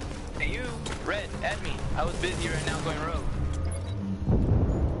 Hey, you, Red, add me. I was busy right now going rogue.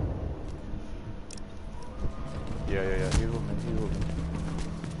 Yeah, he's with me, he's with me.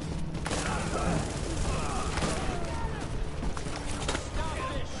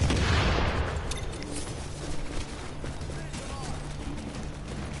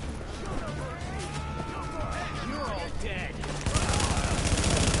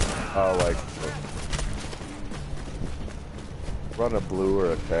 Like run a blue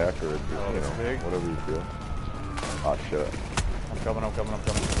or attack or just, whatever you feel. Oh shit. I'm coming.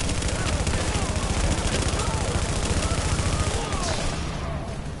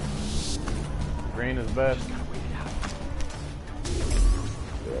 Green is best.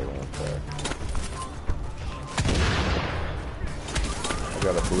 Yeah, I want attack. I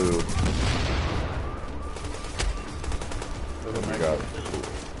got a blue. What you got?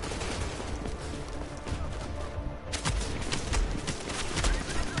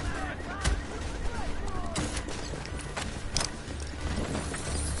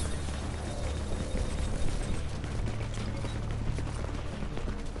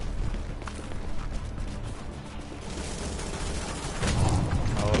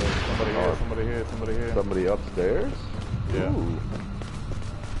 Somebody upstairs? Yeah. Ooh.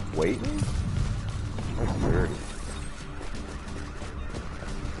 Waiting? That's weird.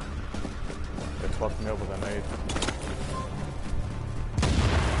 They fucked me up with an ace.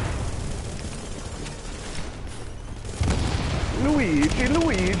 Luigi,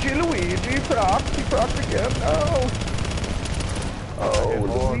 proc again.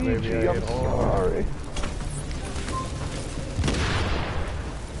 Oh, Luigi, I'm sorry.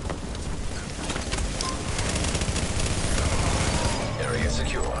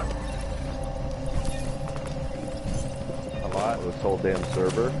 Secure. A lot. This whole damn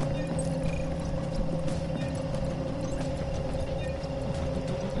server.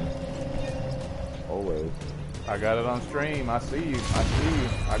 Always. I got it on stream. I see you.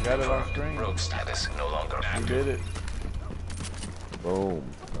 I got it on stream. Rogue status no longer active. You did it. Boom.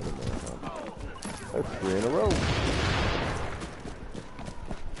 That's 3 in a row.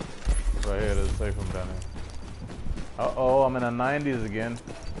 Right here, there's safe from down here. Uh-oh, I'm in the 90s again.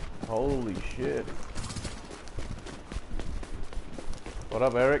 Holy shit. What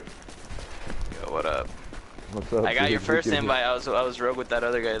up, Eric? Yo, what up? What's up? I got your first invite. I was rogue with that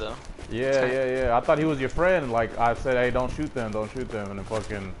other guy though. Yeah. I thought he was your friend. Like I said, hey, don't shoot them, and then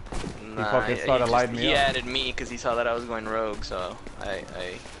fucking he fucking started lighting me up. He added me because he saw that I was going rogue, so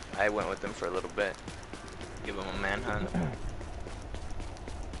I went with him for a little bit. Give him a manhunt.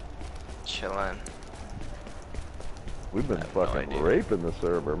 Chillin'. We've been fucking raping the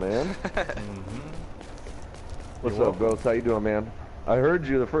server, man. What's up, Ghost? How you doing, man? I heard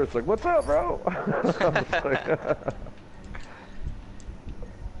you the first, like, what's up, bro?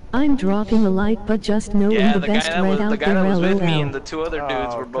 I'm dropping a like, but just know I'm the best red out the guy that was with me LOL. and the two other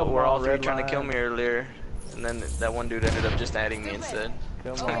dudes were all three trying to kill me earlier, and then that one dude ended up just adding me instead.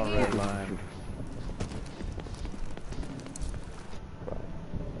 Come on, red line.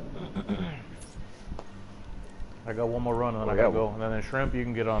 I got one more run and I gotta go. And then in Shrimp, you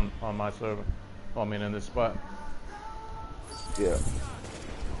can get on my server. I mean, in this spot. Yeah.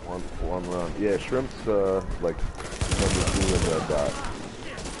 One run. Yeah, Shrimp's like number 2 in the dot.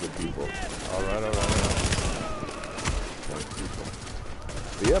 Good people. Alright.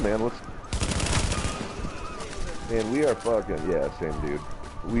 But yeah, man, man, we are fucking, same dude.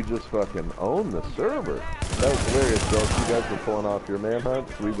 We just fucking own the server. That was hilarious, bro. You guys were pulling off your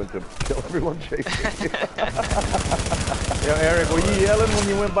manhunts. We went to kill everyone chasing you. Yo, Eric, were you yelling when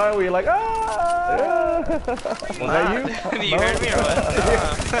you went by? Were you like, ah? Was that you? You heard me or what?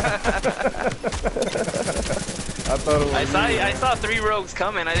 I thought it was I saw 3 rogues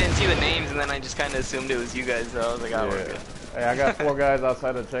coming. I didn't see the names, and then I just kind of assumed it was you guys. So I was like, oh, we're good. Hey, I got 4 guys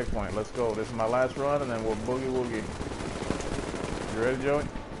outside the checkpoint. Let's go. This is my last run, and then we'll boogie woogie. You ready, Joey?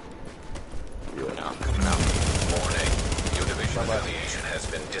 No, I'm coming out. Warning. Your division affiliation has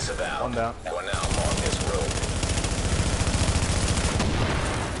been disavowed. One down. You are now on this road.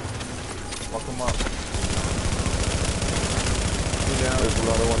 Fuck him up. 2 down. There's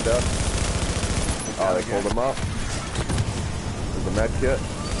another one down. Oh, they pulled him up. There's a med kit.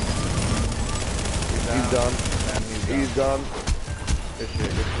 down. He's done. And He's done. Good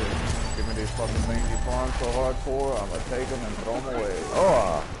shit, good shit. Give me these fucking things you farm so hard for. I'm gonna take them and throw them away.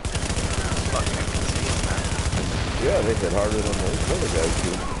 Oh. Fucking NPCs, man. Yeah, they hit harder than those other guys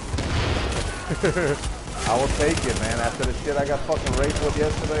do. I will take it, man. After the shit I got fucking raped with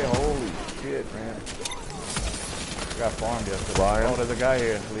yesterday, holy shit, man. I got farmed yesterday. Lion. Oh, there's a guy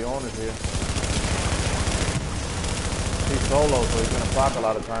here. Leon is here. He's solo, so he's gonna proc a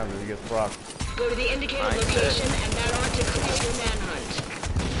lot of times if he gets proc. Go to the indicated location and that ought to clear your manhunt.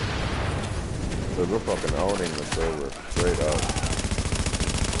 So we're fucking owning the server, straight up.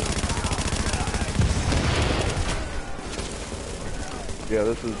 Yeah,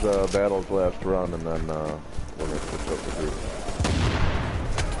 this is Battle's last run, and then we're gonna switch up the group.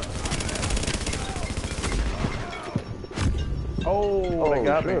 Oh, they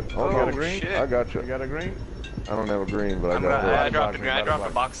got me. Shit. Oh, you got a Oh, green? shit. I got you. You got a green? I don't have a green, but I I got one. dropped a green. I dropped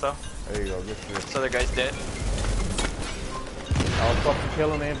a box though. There you go, good shit. This other guy's dead. I was fucking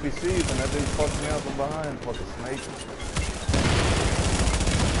killing the NPCs and that dude fucked me up from behind. Fucking snake.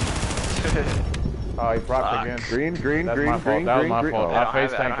 Oh, he procced again. Green, green, That's green, my fault. green, That was green, my green. fault. Oh. I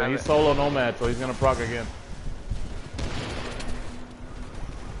face tanked him. He's solo nomad, so he's gonna proc again.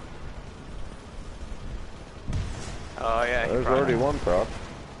 Oh yeah. he There's probably- already one prop.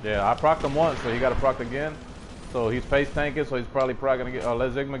 Yeah, I procced him once, so he got to proc again. So he's face tanking, so he's probably gonna get.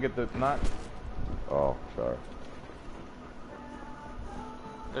 Let Zigma get the knock. Oh, sorry.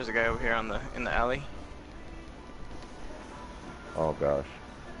 There's a guy over here in the alley. Oh gosh.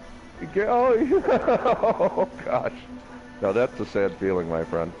 Oh gosh. Now that's a sad feeling, my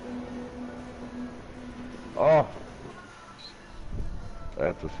friend. Oh.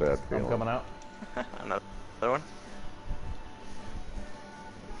 That's a sad feeling. I'm coming out. Another one.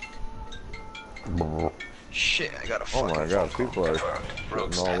 Shit, I got a Oh fucking my gosh, phone people are Confirmed.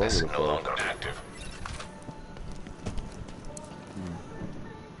 Rogue shitting all over status the no place. longer active.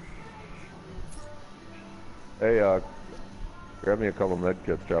 Hey, grab me a couple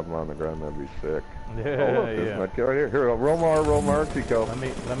medkits, drop them on the ground, that'd be sick. Yeah, Oh, look, there's yeah. medkit right here. Here, Romar, Tico. Let me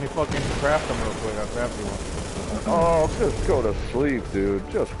fucking craft them real quick. I'll craft you one. Oh, just go to sleep, dude.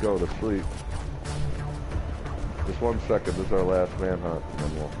 Just go to sleep. Just 1 second. This is our last manhunt, and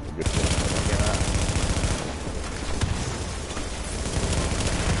then we'll get you.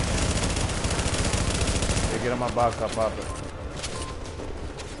 Hey, get in my box. I'll pop it.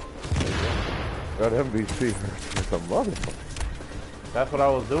 That MVC hurts like a motherfucker. That's what I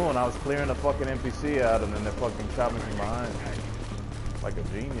was doing. I was clearing the fucking NPC out, and then they fucking shot me from behind. Like a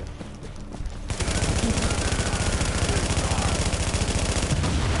genius.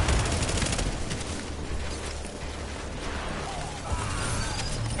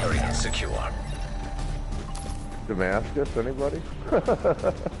 Area secure. Damascus, anybody? I'm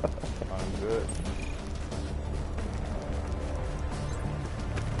good.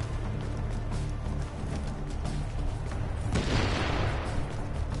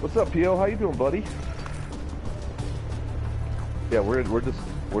 What's up, Pio? How you doing, buddy? Yeah, we're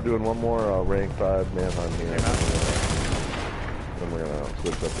doing one more rank 5 manhunt here. Then we're gonna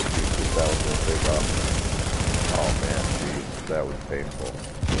switch up to 2000 and take off. Oh man, geez, that was painful.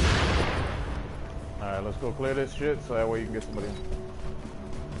 All right, let's go clear this shit so that way you can get somebody in.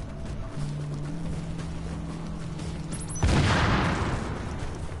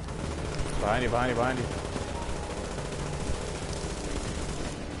 Behind you, behind you, behind you.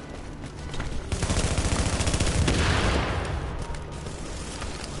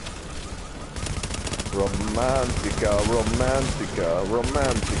 Romantica, romantica,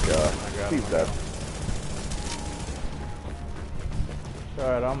 romantica. Keep that.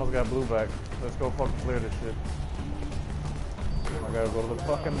 Alright, I almost got blue back. Let's go fucking clear this shit. I gotta go to the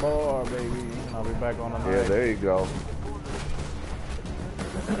fucking bar, baby. And I'll be back on the night. Yeah, there you go.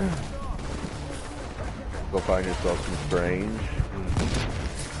 Go find yourself some strange.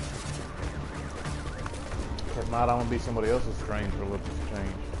 If not, I'm gonna be somebody else's strange for looking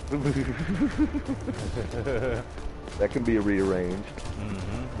change. That can be rearranged.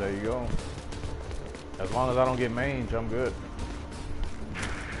 There you go. As long as I don't get mange, I'm good.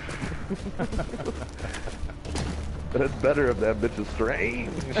 But it's better if that bitch is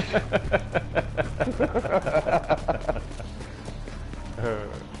strange.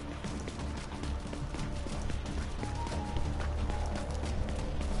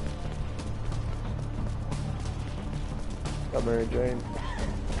 Got Mary Jane.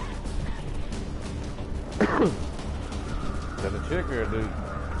 Is that a chick or a dude?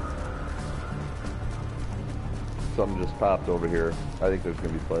 Something just popped over here. I think there's gonna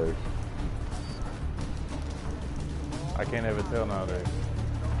be players. I can't ever tell nowadays.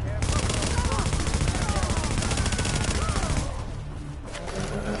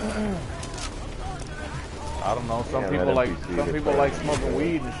 I don't know. Some Yeah, people that like NPC some gets people right like in the smoking middle.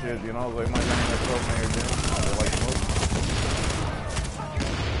 weed and shit. You know, they might not even smoke in your gym. They like smoking.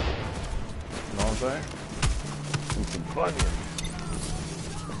 You know what I'm saying? Some Funyuns.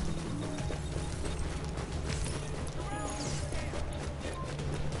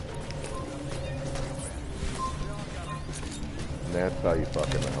 And that's how you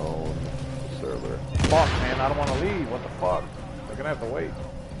fucking own the server. Fuck, man, I don't want to leave. What the fuck? They're gonna have to wait.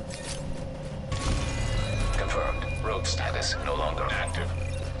 Confirmed. Rogue status no longer active.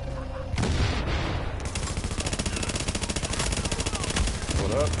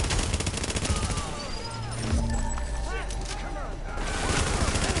 What up?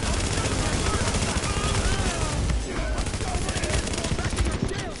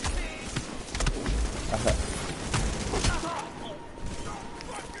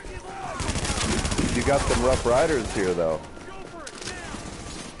 You got some rough riders here, though.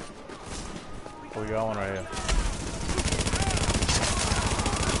 We got one right here.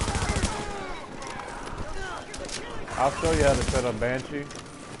 I'll show you how to set up Banshee.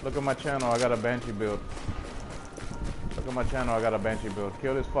 Look at my channel, I got a Banshee build. Look at my channel, I got a Banshee build.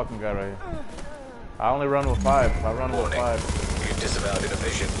 Kill this fucking guy right here. I only run with 5. I run with Warning. 5. You've disavowed a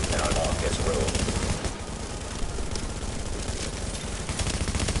vision and are marked as rogue.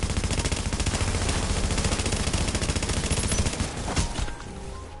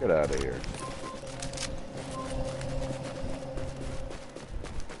 Get out of here.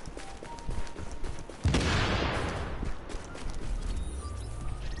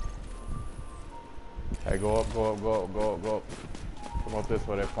 Hey, go up, go up, go up, go up, go up. Come up this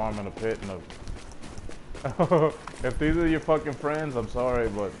way, they're farming a pit and a... If these are your fucking friends, I'm sorry,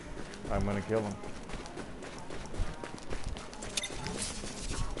 but I'm gonna kill them.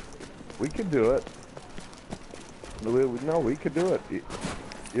 We can do it. No, we could do it.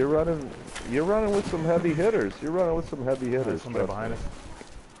 You're running with some heavy hitters. You're running with some heavy hitters. There's somebody trust behind me. us.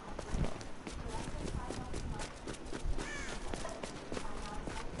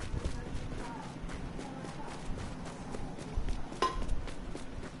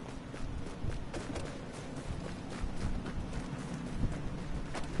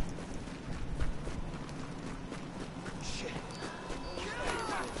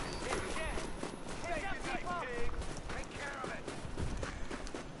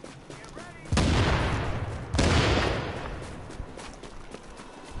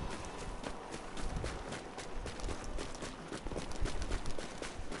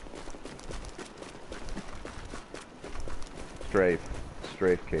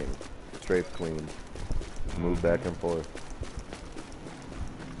 Strafe king. Strafe queen. Move back and forth.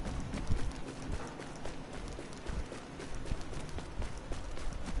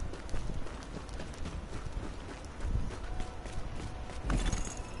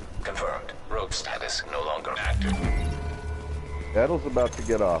 Confirmed. Rogue status no longer active. Battle's about to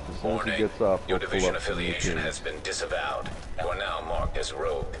get off. As soon as Warning. he gets off, Your we'll pull division up some new affiliation teams. has been disavowed. You are now marked as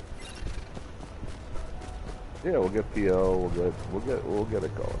rogue. Yeah, we'll get PO. We'll get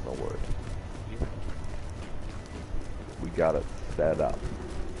it going. Don't worry. We got it set up.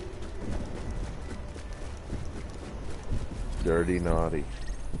 Dirty naughty.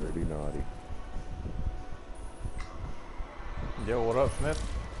 Dirty naughty. Yo, what up, Smith?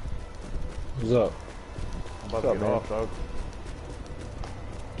 What's up? I'm about What's to up, get man? off, dog.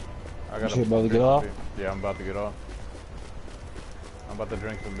 I got You about to get off? Yeah, I'm about to get off. I'm about to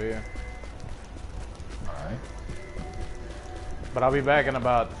drink some beer. Alright. But I'll be back in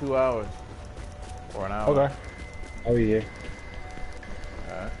about 2 hours. Or an hour. Okay. I'll be here.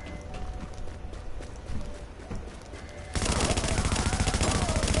 Alright.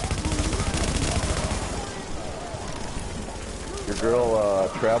 Your girl,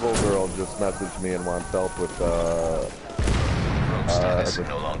 travel girl, just messaged me and wants help with Rogue status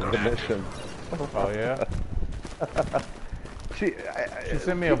no longer the active. mission. Oh, yeah? She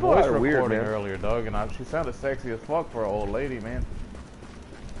sent me a people voice are recording weird, man. earlier, dog, and she sounded sexy as fuck for an old lady, man.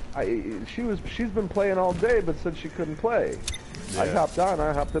 She's been playing all day, but said she couldn't play. I Yeah. hopped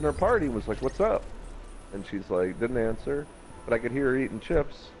in her party, was like, "What's up?" And she's like, didn't answer, but I could hear her eating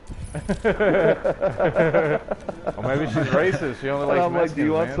chips. Or maybe she's racist. She only And likes I'm like, Mexicans, "Do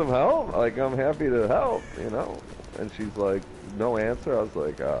you want man. some help?" Like, I'm happy to help, you know. And she's like, no answer. I was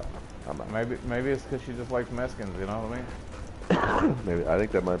like, I'm out. Maybe it's because she just likes Mexicans, you know what I mean? Maybe I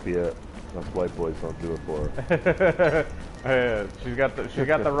think that might be it. Us white boys don't do it for her. Yeah, she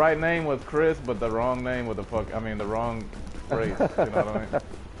got the right name with Chris, but the wrong name with the wrong race. You know what I mean?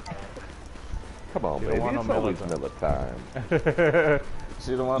 Come on, She baby. don't want It's no always militant. Miller time.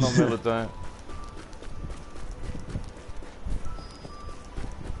 She don't want no militant.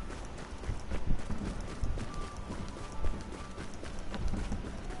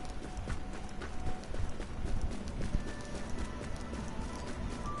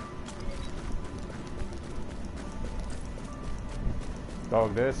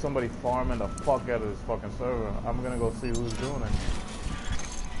 Dog, there's somebody farming the fuck out of this fucking server. I'm gonna go see who's doing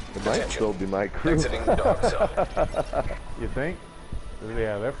it. It might still be my crew. Exiting the dark zone. You think?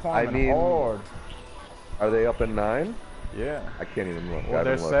 Yeah, they're farming hard. Are they up in 9? Yeah. I can't even look. Well,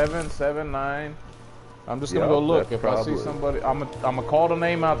 they're 7, 9. I'm just gonna go look. If I see somebody, I'm gonna call the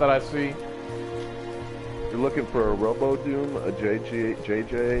name out that I see. You're looking for a Robo-Doom, a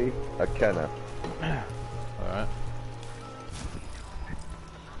JJ, a Kenna. Alright.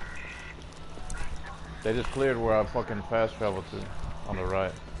 They just cleared where I fucking fast traveled to, on the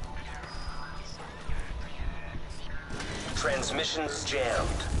right. Transmissions jammed.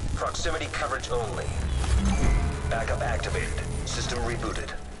 Proximity coverage only. Backup activated. System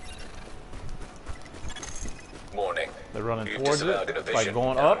rebooted. Warning. They're running You've towards disavowed it, innovation. like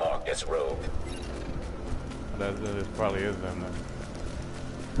going Now up. marked as rogue. That probably is them then.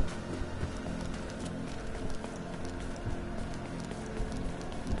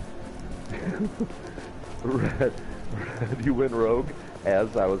 Red, you went rogue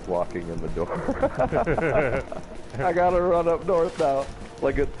as I was walking in the door. I gotta run up north now,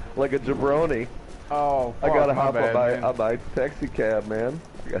 like a jabroni. Oh, fuck, I gotta hop bad, on my taxi cab, man.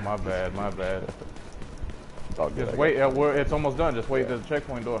 My bad, my bad. All good, Just wait, it's almost done. Just wait at the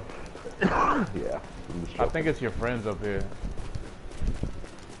checkpoint door. Yeah. I think it's your friends up here.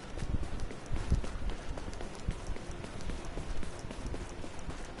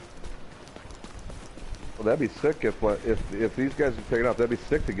 Well, that'd be sick if these guys are taking off. That'd be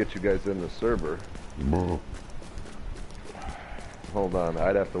sick to get you guys in the server. Hold on,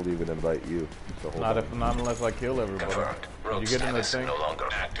 I'd have to leave and invite you. So hold on. Not unless I kill everybody. Rogue You get in the status thing? no longer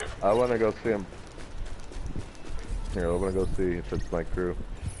active. I want to go see him. Here, I want to go see if it's my crew.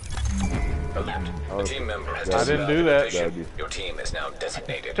 Alert. A team member has I didn't do that. Your team is now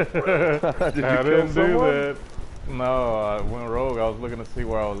designated. Did you I kill didn't do someone? that. No, I went rogue. I was looking to see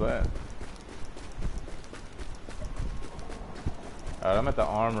where I was at. Alright, I'm at the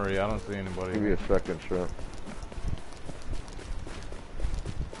armory. I don't see anybody. Give me a second, Shrimp.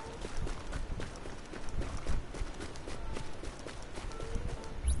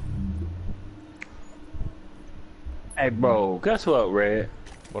 Hey, bro, guess what, Red?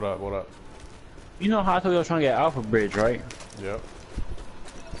 What up, what up? You know how I told you I was trying to get Alpha Bridge, right? Yep.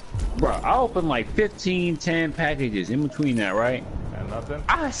 Bro, I opened like 15, 10 packages in between that, right? And nothing?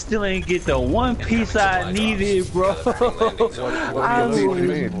 I still ain't get the one piece I needed, bro. I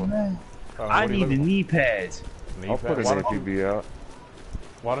need the knee pads. I'll put an ATV out.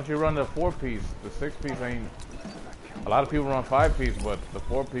 Why don't you run the 4-piece? The 6-piece ain't... A lot of people run 5-piece, but the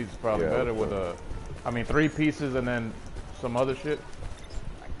 4-piece is probably better with a... I mean, 3 pieces and then some other shit.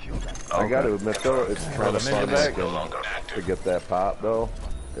 I gotta admit though, it's kind of fun bag? to get that pop though.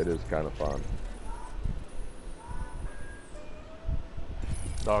 It is kind of fun.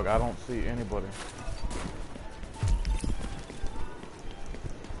 Dog, I don't see anybody.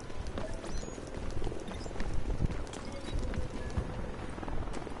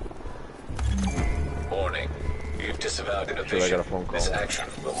 Warning. You've disavowed innovation. I got a phone call. This action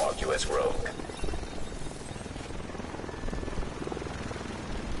will mark you as rogue.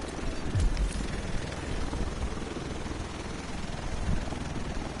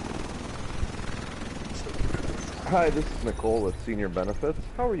 Hi, this is Nicole with Senior Benefits.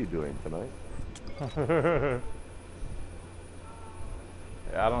 How are you doing tonight? Yeah,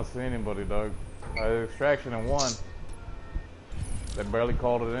 I don't see anybody, dog. Extraction in 1. They barely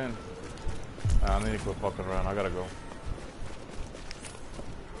called it in. I need to quit fucking around. I gotta go.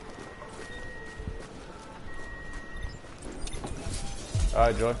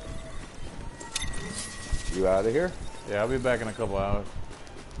 Alright, Joy. You out of here? Yeah, I'll be back in a couple hours.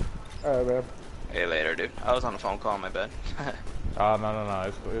 Alright, man. Hey, later, dude. I was on a phone call, my bad. No.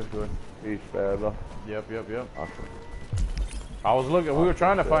 It's good. Peace, man. Yep. Awesome. I was looking. We were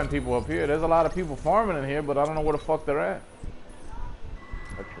trying to find people up here. There's a lot of people farming in here, but I don't know where the fuck they're at.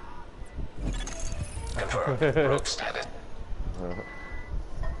 Confirmed. Rogue status.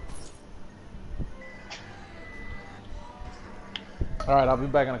 Alright, I'll be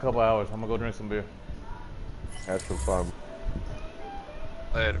back in a couple hours. I'm gonna go drink some beer. Have some fun.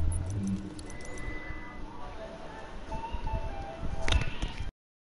 Later.